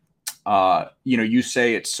so. You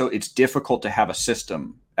say it's difficult to have a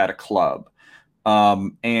system at a club.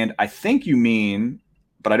 And I think you mean,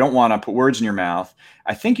 but I don't want to put words in your mouth.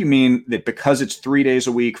 I think you mean that because it's 3 days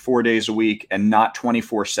a week, 4 days a week, and not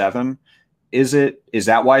 24/7, is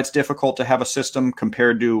that why it's difficult to have a system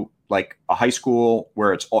compared to like a high school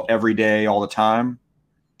where it's every day, all the time?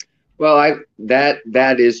 Well,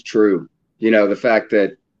 that is true. The fact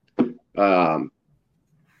that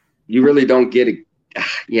you really don't get it.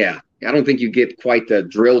 Yeah, I don't think you get quite the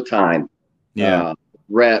drill time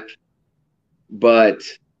rep. But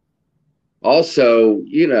also,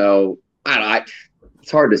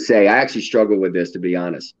 it's hard to say. I actually struggle with this, to be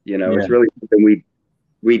honest. You know, Yeah. it's really something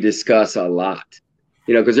we discuss a lot.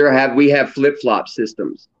 You know, because we have flip-flop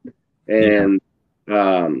systems, and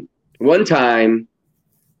one time,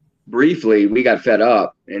 briefly, we got fed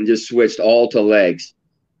up and just switched all to legs.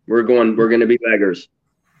 We're going to be leggers.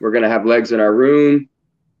 We're going to have legs in our room,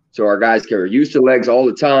 so our guys are used to legs all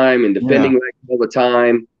the time and defending legs all the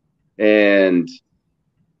time, and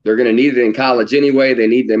they're going to need it in college anyway.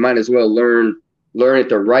 They might as well learn it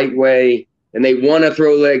the right way, and they want to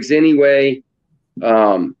throw legs anyway.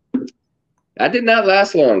 That did not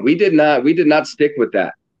last long. We did not stick with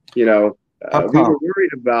that. You know, we were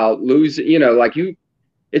worried about losing. You know, like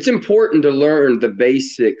it's important to learn the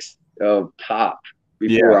basics of top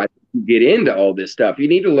before I get into all this stuff. You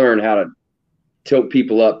need to learn how to tilt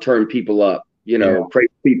people up, turn people up, you know,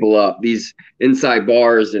 cradle people up, these inside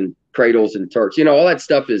bars and cradles and Turks, you know, all that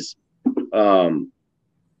stuff is, so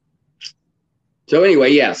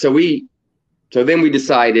anyway, so then we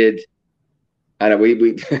decided, I know we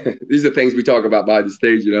these are things we talk about by the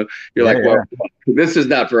stage, you know, you're like, well, this is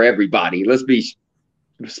not for everybody. Let's be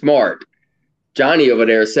smart. Johnny over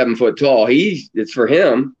there is 7 foot tall. It's for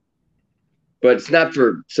him, but it's not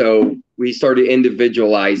for, so we started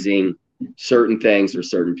individualizing certain things for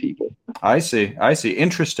certain people. I see.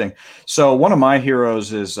 Interesting. So one of my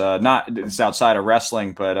heroes is it's outside of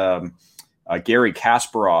wrestling, but Garry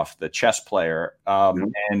Kasparov, the chess player.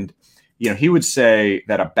 And, you know, he would say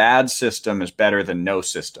that a bad system is better than no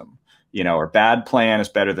system, you know, or bad plan is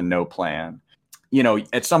better than no plan. You know,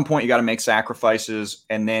 at some point you got to make sacrifices,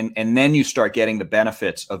 and then you start getting the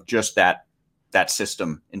benefits of just that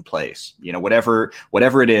system in place. You know, whatever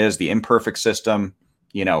it is, the imperfect system,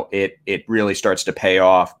 you know, it really starts to pay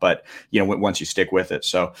off, but you know, once you stick with it.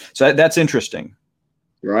 So that's interesting.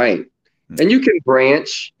 Right. And you can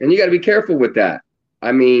branch, and you got to be careful with that.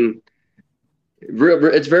 I mean,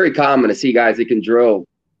 it's very common to see guys that can drill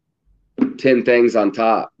 10 things on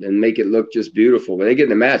top and make it look just beautiful. When they get in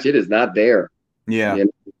the match, it is not there. Yeah.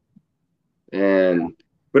 You know?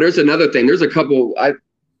 But there's another thing. There's a couple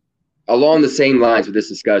along the same lines with this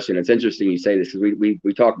discussion. It's interesting you say this because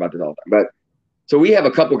we talk about this all the time. But so we have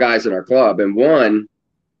a couple guys in our club, and one,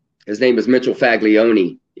 his name is Mitchell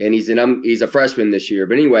Faglione, and he's a freshman this year.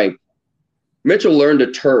 But anyway, Mitchell learned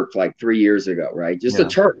a Turk like 3 years ago, right? Just a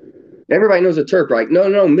Turk. Everybody knows a Turk, right?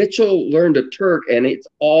 No. Mitchell learned a Turk, and it's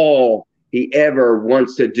all he ever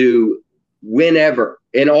wants to do whenever,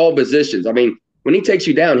 in all positions. I mean, when he takes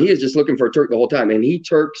you down, he is just looking for a Turk the whole time. And he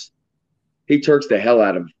Turks the hell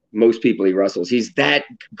out of most people he wrestles. He's that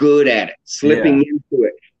good at it, slipping into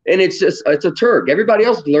it. And it's a Turk. Everybody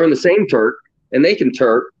else learn the same Turk, and they can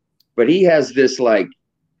Turk, but he has this like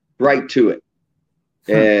right to it.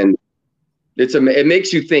 And it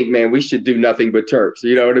makes you think, man, we should do nothing but Turks.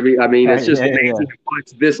 You know what I mean? I mean, it's just amazing to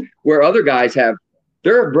watch this, where other guys have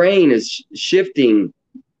their brain is shifting,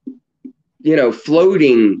 you know,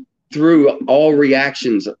 floating through all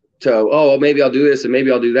reactions to, oh, maybe I'll do this and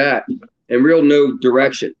maybe I'll do that, and real no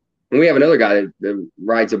direction. And we have another guy that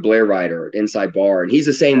rides a Blair rider, inside bar, and he's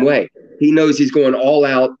the same way. He knows he's going all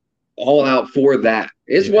out for that.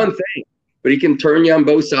 It's one thing, but he can turn you on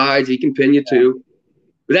both sides. He can pin you too.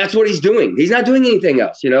 But that's what he's doing. He's not doing anything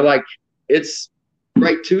else, you know, like it's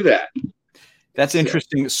right to that. That's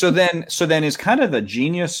interesting. So then is kind of the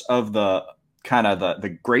genius of the kind of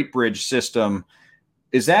the Great Bridge system,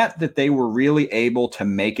 is that they were really able to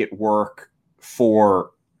make it work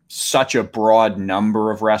for such a broad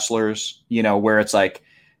number of wrestlers, you know, where it's like,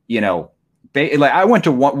 you know, like I went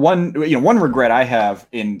to one regret I have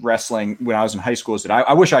in wrestling when I was in high school is that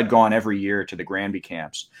I wish I'd gone every year to the Granby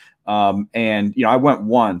camps. And, you know, I went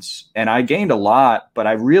once and I gained a lot, but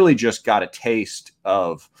I really just got a taste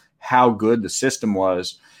of how good the system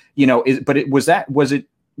was, you know, was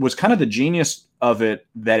kind of the genius of it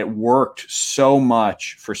that it worked so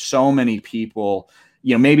much for so many people.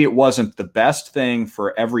 You know, maybe it wasn't the best thing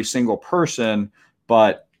for every single person,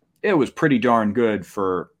 but it was pretty darn good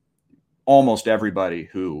for almost everybody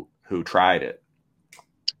who tried it.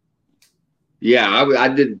 Yeah, I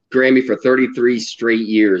did Granby for 33 straight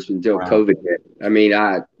years until COVID hit. I mean,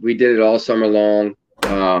 we did it all summer long.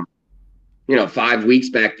 You know, 5 weeks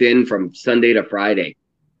back then from Sunday to Friday.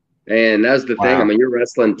 And that's the thing. I mean, you're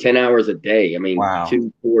wrestling 10 hours a day. I mean,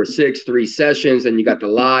 2, 4, 6, 3 sessions, and you got the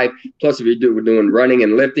live. Plus, if we're doing running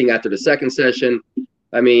and lifting after the second session.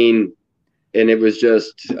 I mean, and it was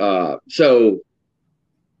just so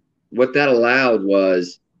what that allowed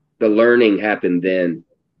was the learning happened then.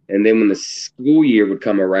 And then when the school year would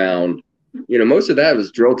come around, you know, most of that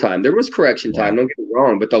was drill time. There was correction time, don't get me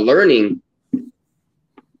wrong, but the learning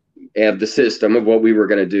of the system of what we were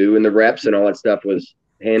going to do and the reps and all that stuff was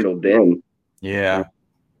handled then. Yeah.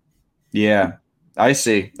 Yeah. I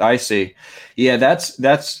see. Yeah,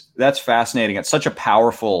 that's fascinating. It's such a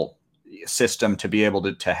powerful system to be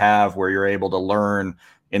able to have, where you're able to learn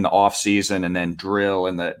in the off season and then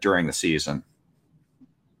drill during the season.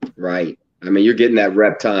 Right. I mean, you're getting that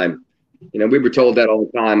rep time. We were told that all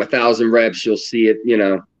the time. 1,000 reps, you'll see it.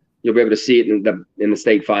 You'll be able to see it in the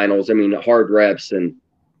state finals. I mean, hard reps and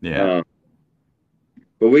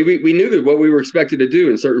but we knew that what we were expected to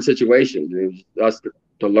do in certain situations. It was us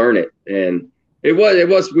to learn it, and it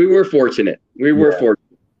was. We were fortunate. Fortunate.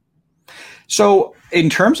 So,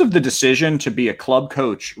 in terms of the decision to be a club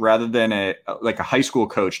coach rather than a high school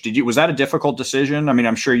coach, was that a difficult decision? I mean,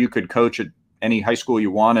 I'm sure you could coach at any high school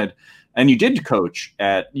you wanted, and you did coach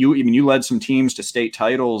you led some teams to state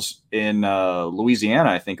titles in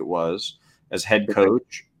Louisiana, I think it was, as head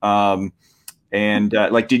coach.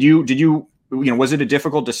 Did you was it a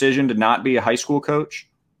difficult decision to not be a high school coach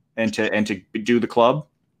and to do the club?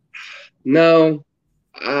 No,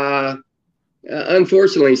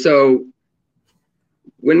 unfortunately. So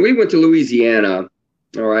when we went to Louisiana,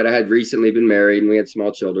 all right, I had recently been married and we had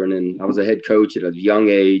small children, and I was a head coach at a young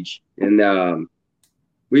age. And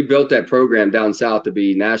we built that program down south to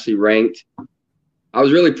be nationally ranked. I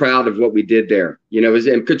was really proud of what we did there.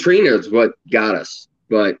 And Katrina is what got us.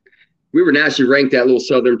 But we were nationally ranked, that little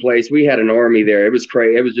southern place. We had an army there. It was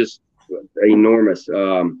crazy. It was just enormous.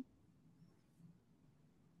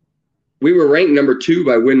 We were ranked number 2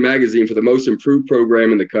 by Win Magazine for the most improved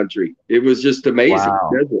program in the country. It was just amazing.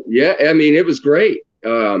 Wow. Yeah, I mean, it was great.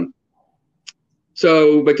 But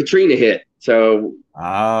Katrina hit. So,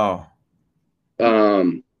 my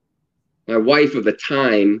wife of the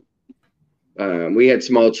time, we had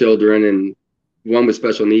small children, and one with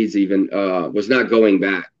special needs even, was not going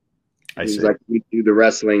back. He was like, you do the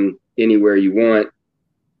wrestling anywhere you want.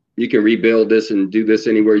 You can rebuild this and do this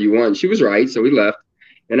anywhere you want. And she was right. So we left.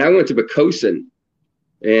 And I went to Bocosin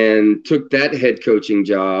and took that head coaching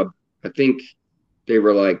job. I think they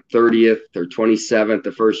were like 30th or 27th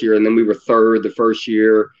the first year. And then we were 3rd the first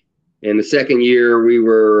year. And the second year we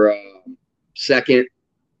were 2nd.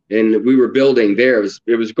 And we were building there.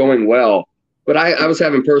 It was going well. But I was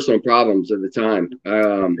having personal problems at the time.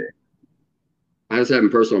 I was having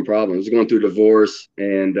personal problems. I was going through divorce,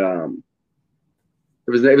 and it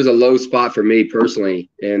was a low spot for me personally,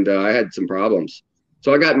 and I had some problems.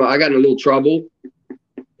 So I got in a little trouble,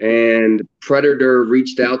 and Predator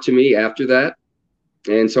reached out to me after that,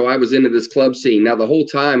 and so I was into this club scene. Now the whole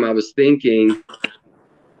time I was thinking,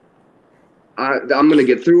 I'm going to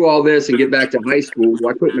get through all this and get back to high school.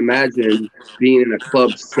 I couldn't imagine being in a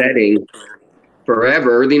club setting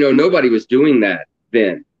forever. Nobody was doing that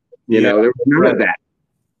then. There was none of that.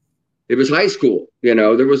 It was high school. There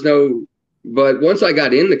was no. But once I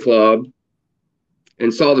got in the club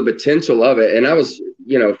and saw the potential of it, and I was,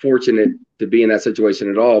 fortunate to be in that situation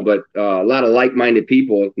at all. But a lot of like-minded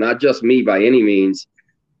people, not just me by any means,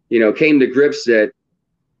 came to grips that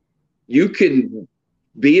you can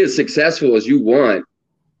be as successful as you want,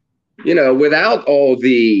 without all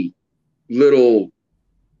the little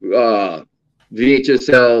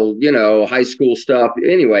VHSL, high school stuff.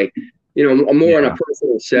 Anyway, more in a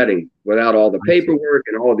personal setting without all the paperwork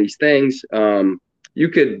and all these things. You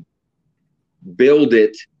could build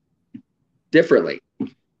it differently.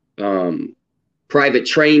 Private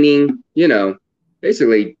training,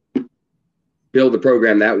 basically build the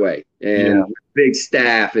program that way, and big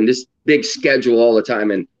staff and this big schedule all the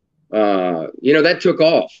time. And, that took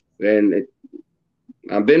off, and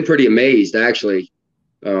I've been pretty amazed actually.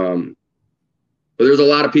 But there's a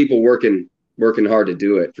lot of people working hard to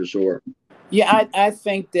do it for sure. Yeah, I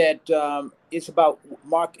think that it's about,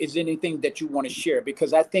 Mark, is anything that you want to share?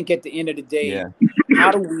 Because I think at the end of the day,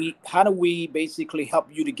 how do we basically help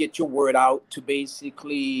you to get your word out, to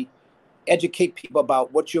basically educate people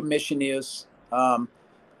about what your mission is,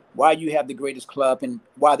 why you have the greatest club, and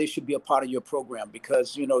why they should be a part of your program?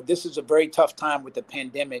 Because, this is a very tough time with the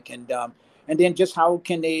pandemic, and then just how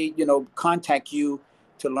can they, contact you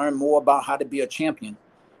to learn more about how to be a champion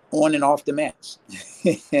on and off the mats.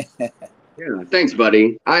 Yeah, thanks,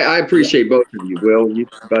 buddy. I appreciate both of you, Will.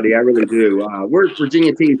 Buddy, I really do. We're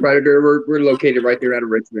Virginia Teen Predator. We're located right there out of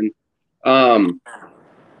Richmond.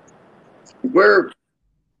 We're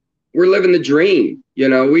living the dream. We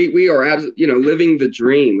are living the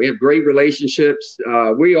dream. We have great relationships.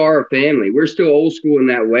 We are a family. We're still old school in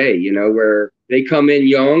that way, where they come in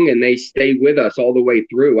young and they stay with us all the way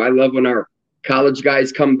through. I love when our college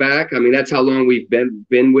guys come back. I mean, that's how long we've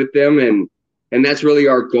been with them. And that's really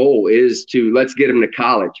our goal, is to let's get them to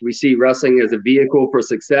college. We see wrestling as a vehicle for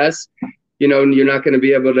success. you're not going to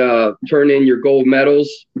be able to turn in your gold medals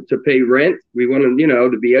to pay rent. We want to,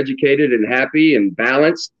 to be educated and happy and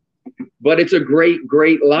balanced. But it's a great,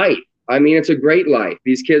 great life. I mean, it's a great life.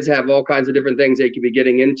 These kids have all kinds of different things they could be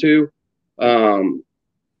getting into.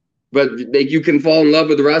 But you can fall in love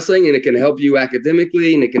with wrestling, and it can help you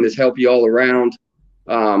academically, and it can just help you all around.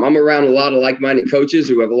 I'm around a lot of like-minded coaches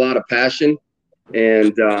who have a lot of passion.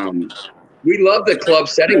 And we love the club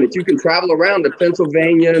setting that you can travel around to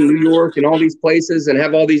Pennsylvania and New York and all these places and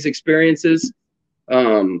have all these experiences.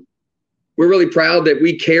 We're really proud that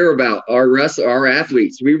we care about our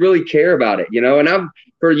athletes. We really care about it, and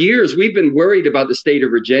for years, we've been worried about the state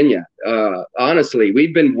of Virginia. Honestly,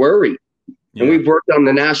 we've been worried. Yeah. And we've worked on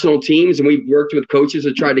the national teams, and we've worked with coaches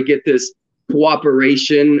to try to get this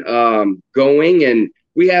cooperation going. And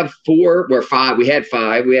we have five. We had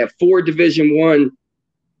five. We have 4 Division I,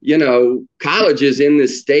 colleges in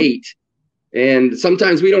this state. And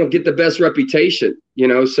sometimes we don't get the best reputation,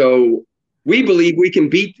 so we believe we can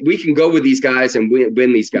go with these guys and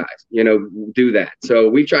win these guys, do that. So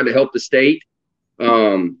we try to help the state.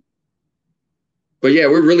 But yeah,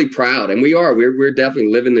 we're really proud, and we're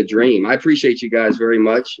definitely living the dream. I appreciate you guys very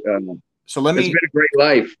much. It's been a great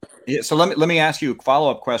life. Yeah, so let me ask you a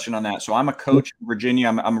follow-up question on that. So I'm a coach in Virginia.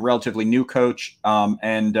 I'm a relatively new coach.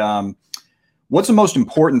 And what's the most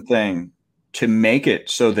important thing to make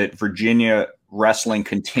it so that Virginia wrestling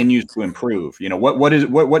continues to improve? What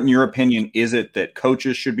in your opinion is it that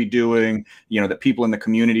coaches should be doing, that people in the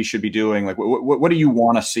community should be doing? Like, what do you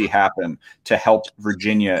want to see happen to help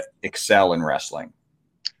Virginia excel in wrestling?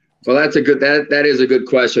 Well, that is a good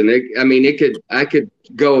question. I could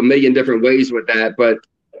go a million different ways with that, but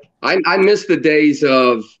I miss the days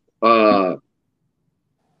of,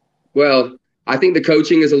 I think the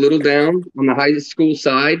coaching is a little down on the high school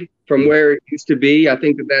side from where it used to be. I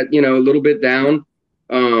think that a little bit down.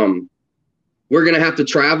 We're going to have to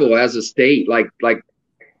travel as a state like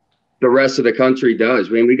the rest of the country does.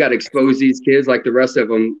 I mean, we got to expose these kids like the rest of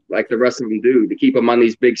them do, to keep them on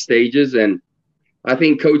these big stages. And I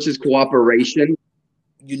think coaches' cooperation.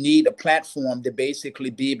 You need a platform to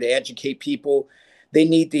basically be able to educate people. They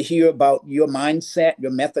need to hear about your mindset,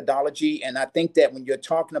 your methodology. And I think that when you're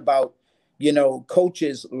talking about,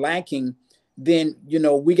 coaches lacking, then,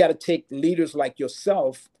 we got to take leaders like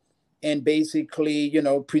yourself and basically,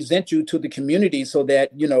 present you to the community so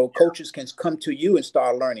that, coaches can come to you and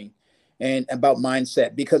start learning and about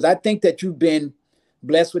mindset. Because I think that you've been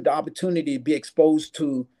blessed with the opportunity to be exposed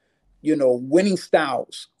to, winning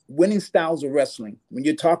styles of wrestling. When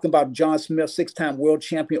you're talking about John Smith, 6-time world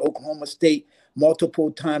champion, Oklahoma State,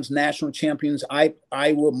 multiple times national champions,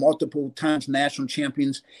 Iowa, multiple times national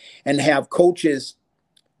champions, and have coaches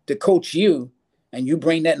to coach you, and you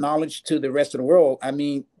bring that knowledge to the rest of the world. I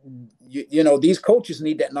mean, these coaches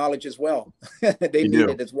need that knowledge as well. They need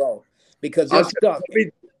it as well, because they're stuck.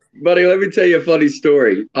 Buddy, let me tell you a funny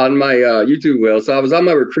story on my YouTube wheel. So I was on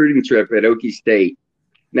my recruiting trip at Okie State.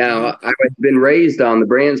 Now, I've been raised on the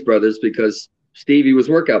Brands brothers because Stevie was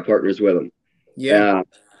workout partners with them. Yeah.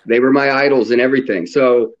 They were my idols and everything.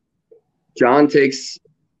 So John takes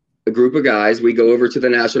a group of guys. We go over to the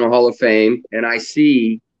National Hall of Fame, and I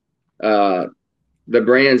see the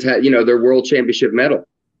Brands had, their world championship medal.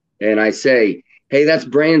 And I say, hey, that's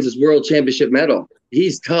Brands' world championship medal.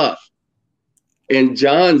 He's tough. And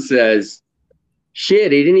John says,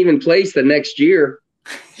 shit, he didn't even place the next year.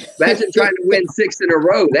 Imagine trying to win 6 in a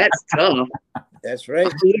row. That's tough. That's right.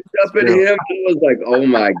 I looked up at him. I was like, oh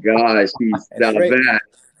my gosh, he's done that.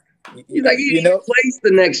 He's like, he didn't place the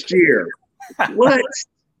next year. What?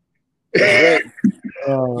 That's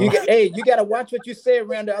right. You got to watch what you say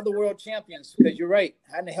around the other world champions, because you're right.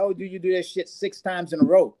 How in the hell do you do that shit 6 times in a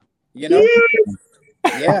row? Yeah.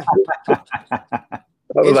 I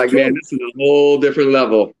was like, man, this is a whole different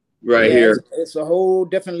level here. It's a whole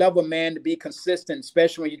different level, man, to be consistent,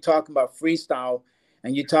 especially when you're talking about freestyle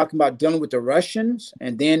and you're talking about dealing with the Russians,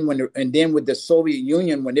 and then with the Soviet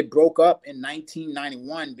Union when it broke up in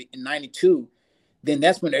 1991, in 92, then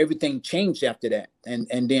that's when everything changed after that.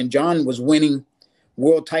 And then John was winning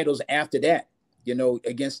world titles after that,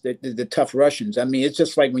 against the tough Russians. I mean, it's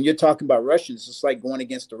just like when you're talking about Russians, it's like going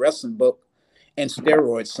against the wrestling book and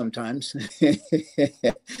steroids sometimes,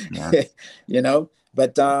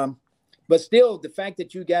 But still, the fact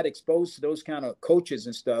that you got exposed to those kind of coaches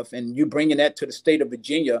and stuff, and you bringing that to the state of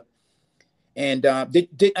Virginia, and I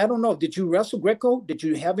don't know, did you wrestle Greco? Did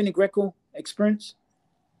you have any Greco experience?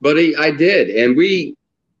 Buddy, I did, and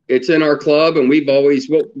it's in our club, and we've always,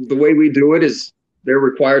 the way we do it is they're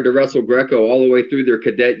required to wrestle Greco all the way through their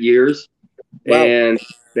cadet years, wow. And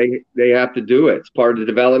they have to do it. It's part of the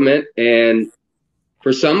development, and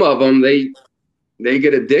for some of them, they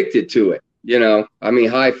get addicted to it. You know, I mean,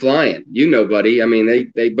 high flying, buddy. I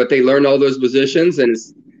mean, but they learn all those positions, and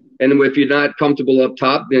if you're not comfortable up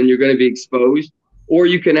top, then you're going to be exposed. Or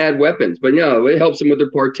you can add weapons, but it helps them with their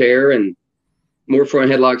parterre and more front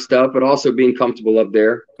headlock stuff, but also being comfortable up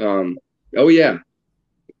there. Oh yeah,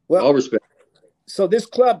 well, all respect. So this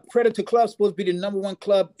club, Predator Club, is supposed to be the #1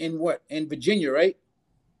 club in Virginia, right?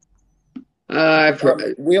 I've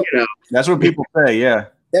heard, that's what people say. Yeah,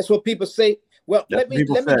 that's what people say. Well, that's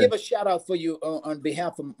let me give a shout out for you on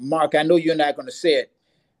behalf of Mark. I know you're not going to say it.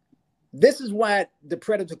 This is why the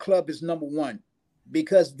Predator Club is #1,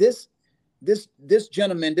 because this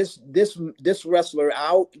gentleman, this wrestler,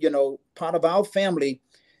 part of our family,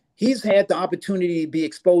 he's had the opportunity to be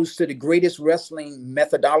exposed to the greatest wrestling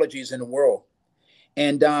methodologies in the world,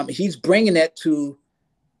 and he's bringing that to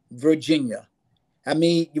Virginia. I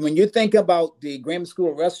mean, when you think about the Graham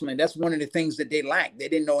School of Wrestling, that's one of the things that they lacked. They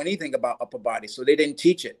didn't know anything about upper body, so they didn't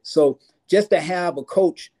teach it. So just to have a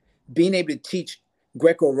coach being able to teach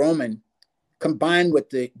Greco-Roman, combined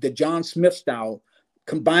with the John Smith style,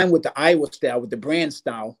 combined with the Iowa style, with the brand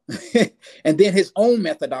style, and then his own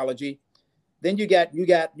methodology, then you got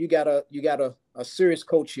a serious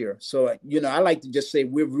coach here. So I like to just say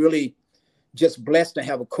we're really just blessed to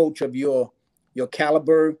have a coach of your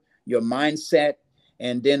caliber, your mindset,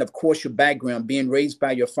 and then of course your background, being raised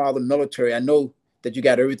by your father military. I know that you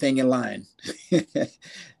got everything in line.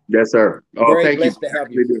 Yes, sir. Oh, very thank you. To have I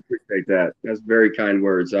really do appreciate that. That's very kind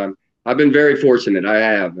words. I've been very fortunate. I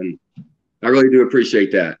have, and I really do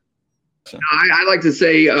appreciate that. I like to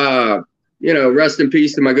say, rest in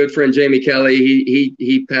peace to my good friend Jamie Kelly.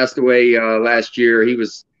 He passed away last year.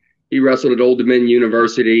 He wrestled at Old Dominion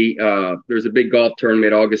University. There's a big golf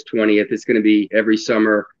tournament August 20th. It's going to be every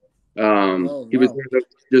summer. He was one of those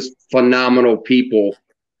just phenomenal people,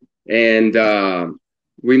 and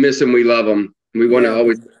we miss him. We love him. We want to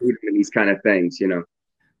always include him in these kind of things,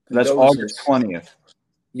 That's August 20th.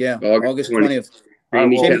 Yeah, August 20th.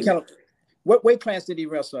 Jamie Kelly. What weight class did he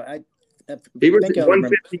wrestle? He was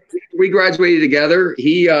 150. We graduated together.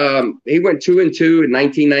 He went 2-2 in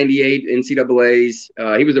 1998 NCAA's.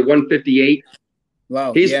 He was at 158.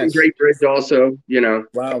 Wow. He's from Great Bridge also,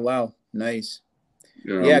 Wow. Nice.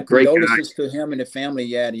 Condolences to him and the family.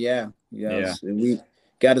 Yeah. We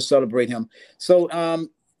got to celebrate him. So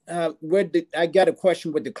I got a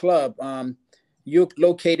question with the club. You're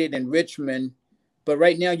located in Richmond, but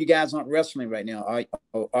right now you guys aren't wrestling right now,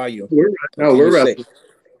 are you? We're wrestling.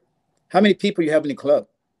 How many people you have in the club?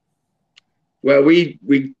 Well, we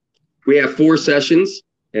have 4 sessions,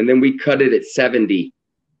 and then we cut it at 70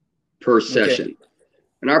 per session.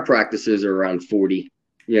 And our practices are around 40,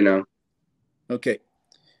 Okay.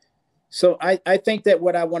 So I think that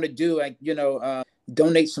what I want to do,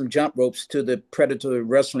 donate some jump ropes to the Predator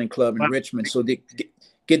Wrestling Club in Richmond, so they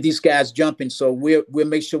get these guys jumping. So we'll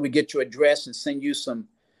make sure we get your address and send you some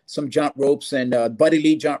jump ropes and Buddy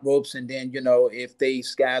Lee jump ropes. And then, if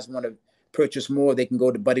these guys want to purchase more, they can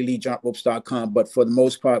go to BuddyLeeJumpRopes.com. But for the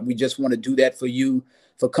most part, we just want to do that for you,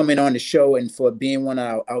 for coming on the show and for being one of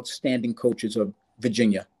our outstanding coaches of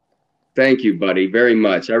Virginia. Thank you, buddy, very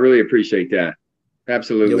much. I really appreciate that.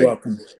 Absolutely. You're welcome.